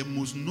be the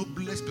most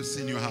noblest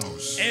person in your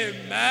house.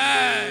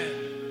 Amen.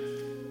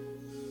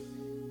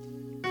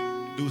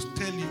 They will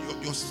tell you,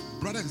 your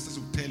brothers and sisters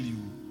will tell you,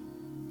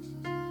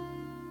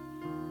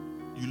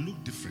 you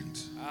look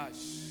different.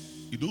 Ash.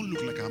 You don't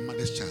look like our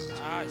mother's child.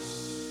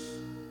 Ash.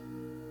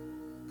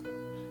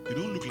 You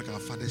don't look like our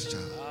father's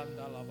child.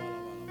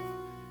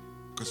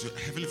 Because your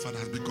heavenly Father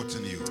has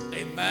begotten you.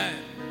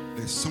 Amen.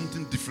 There's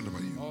something different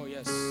about you. Oh,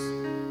 yes.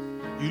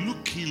 You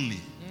look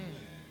keenly.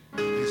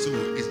 And so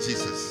it's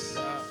Jesus.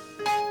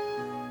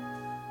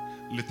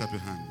 Lift up your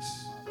hands.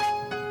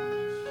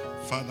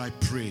 Father, I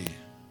pray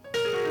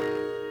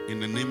in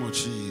the name of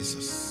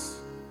Jesus.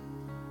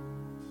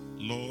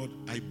 Lord,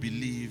 I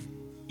believe,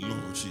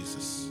 Lord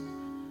Jesus.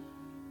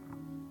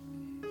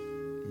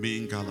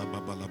 Mingala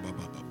babala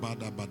baba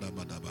bada bada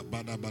bada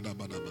bada bada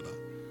bada bada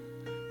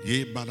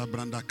ye bada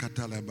branda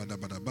katala bada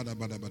bada bada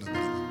bada bada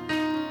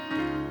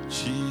bada.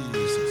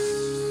 Jesus,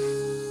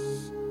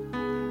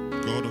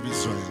 God of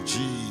Israel,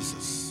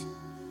 Jesus,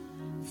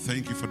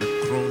 thank you for the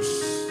cross.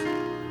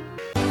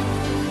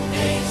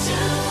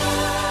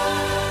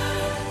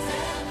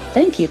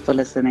 Thank you for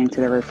listening to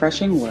the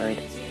Refreshing Word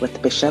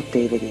with Bishop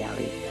David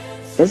Yalleh.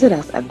 Visit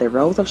us at the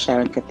Rose of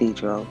Sharon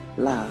Cathedral,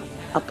 La,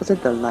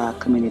 opposite the La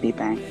Community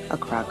Bank,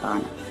 Accra,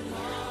 Ghana.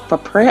 For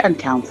prayer and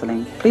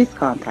counseling, please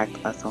contact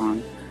us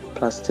on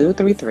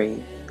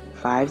 +233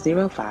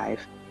 505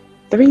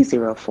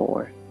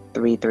 304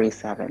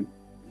 337.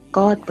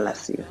 God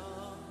bless you.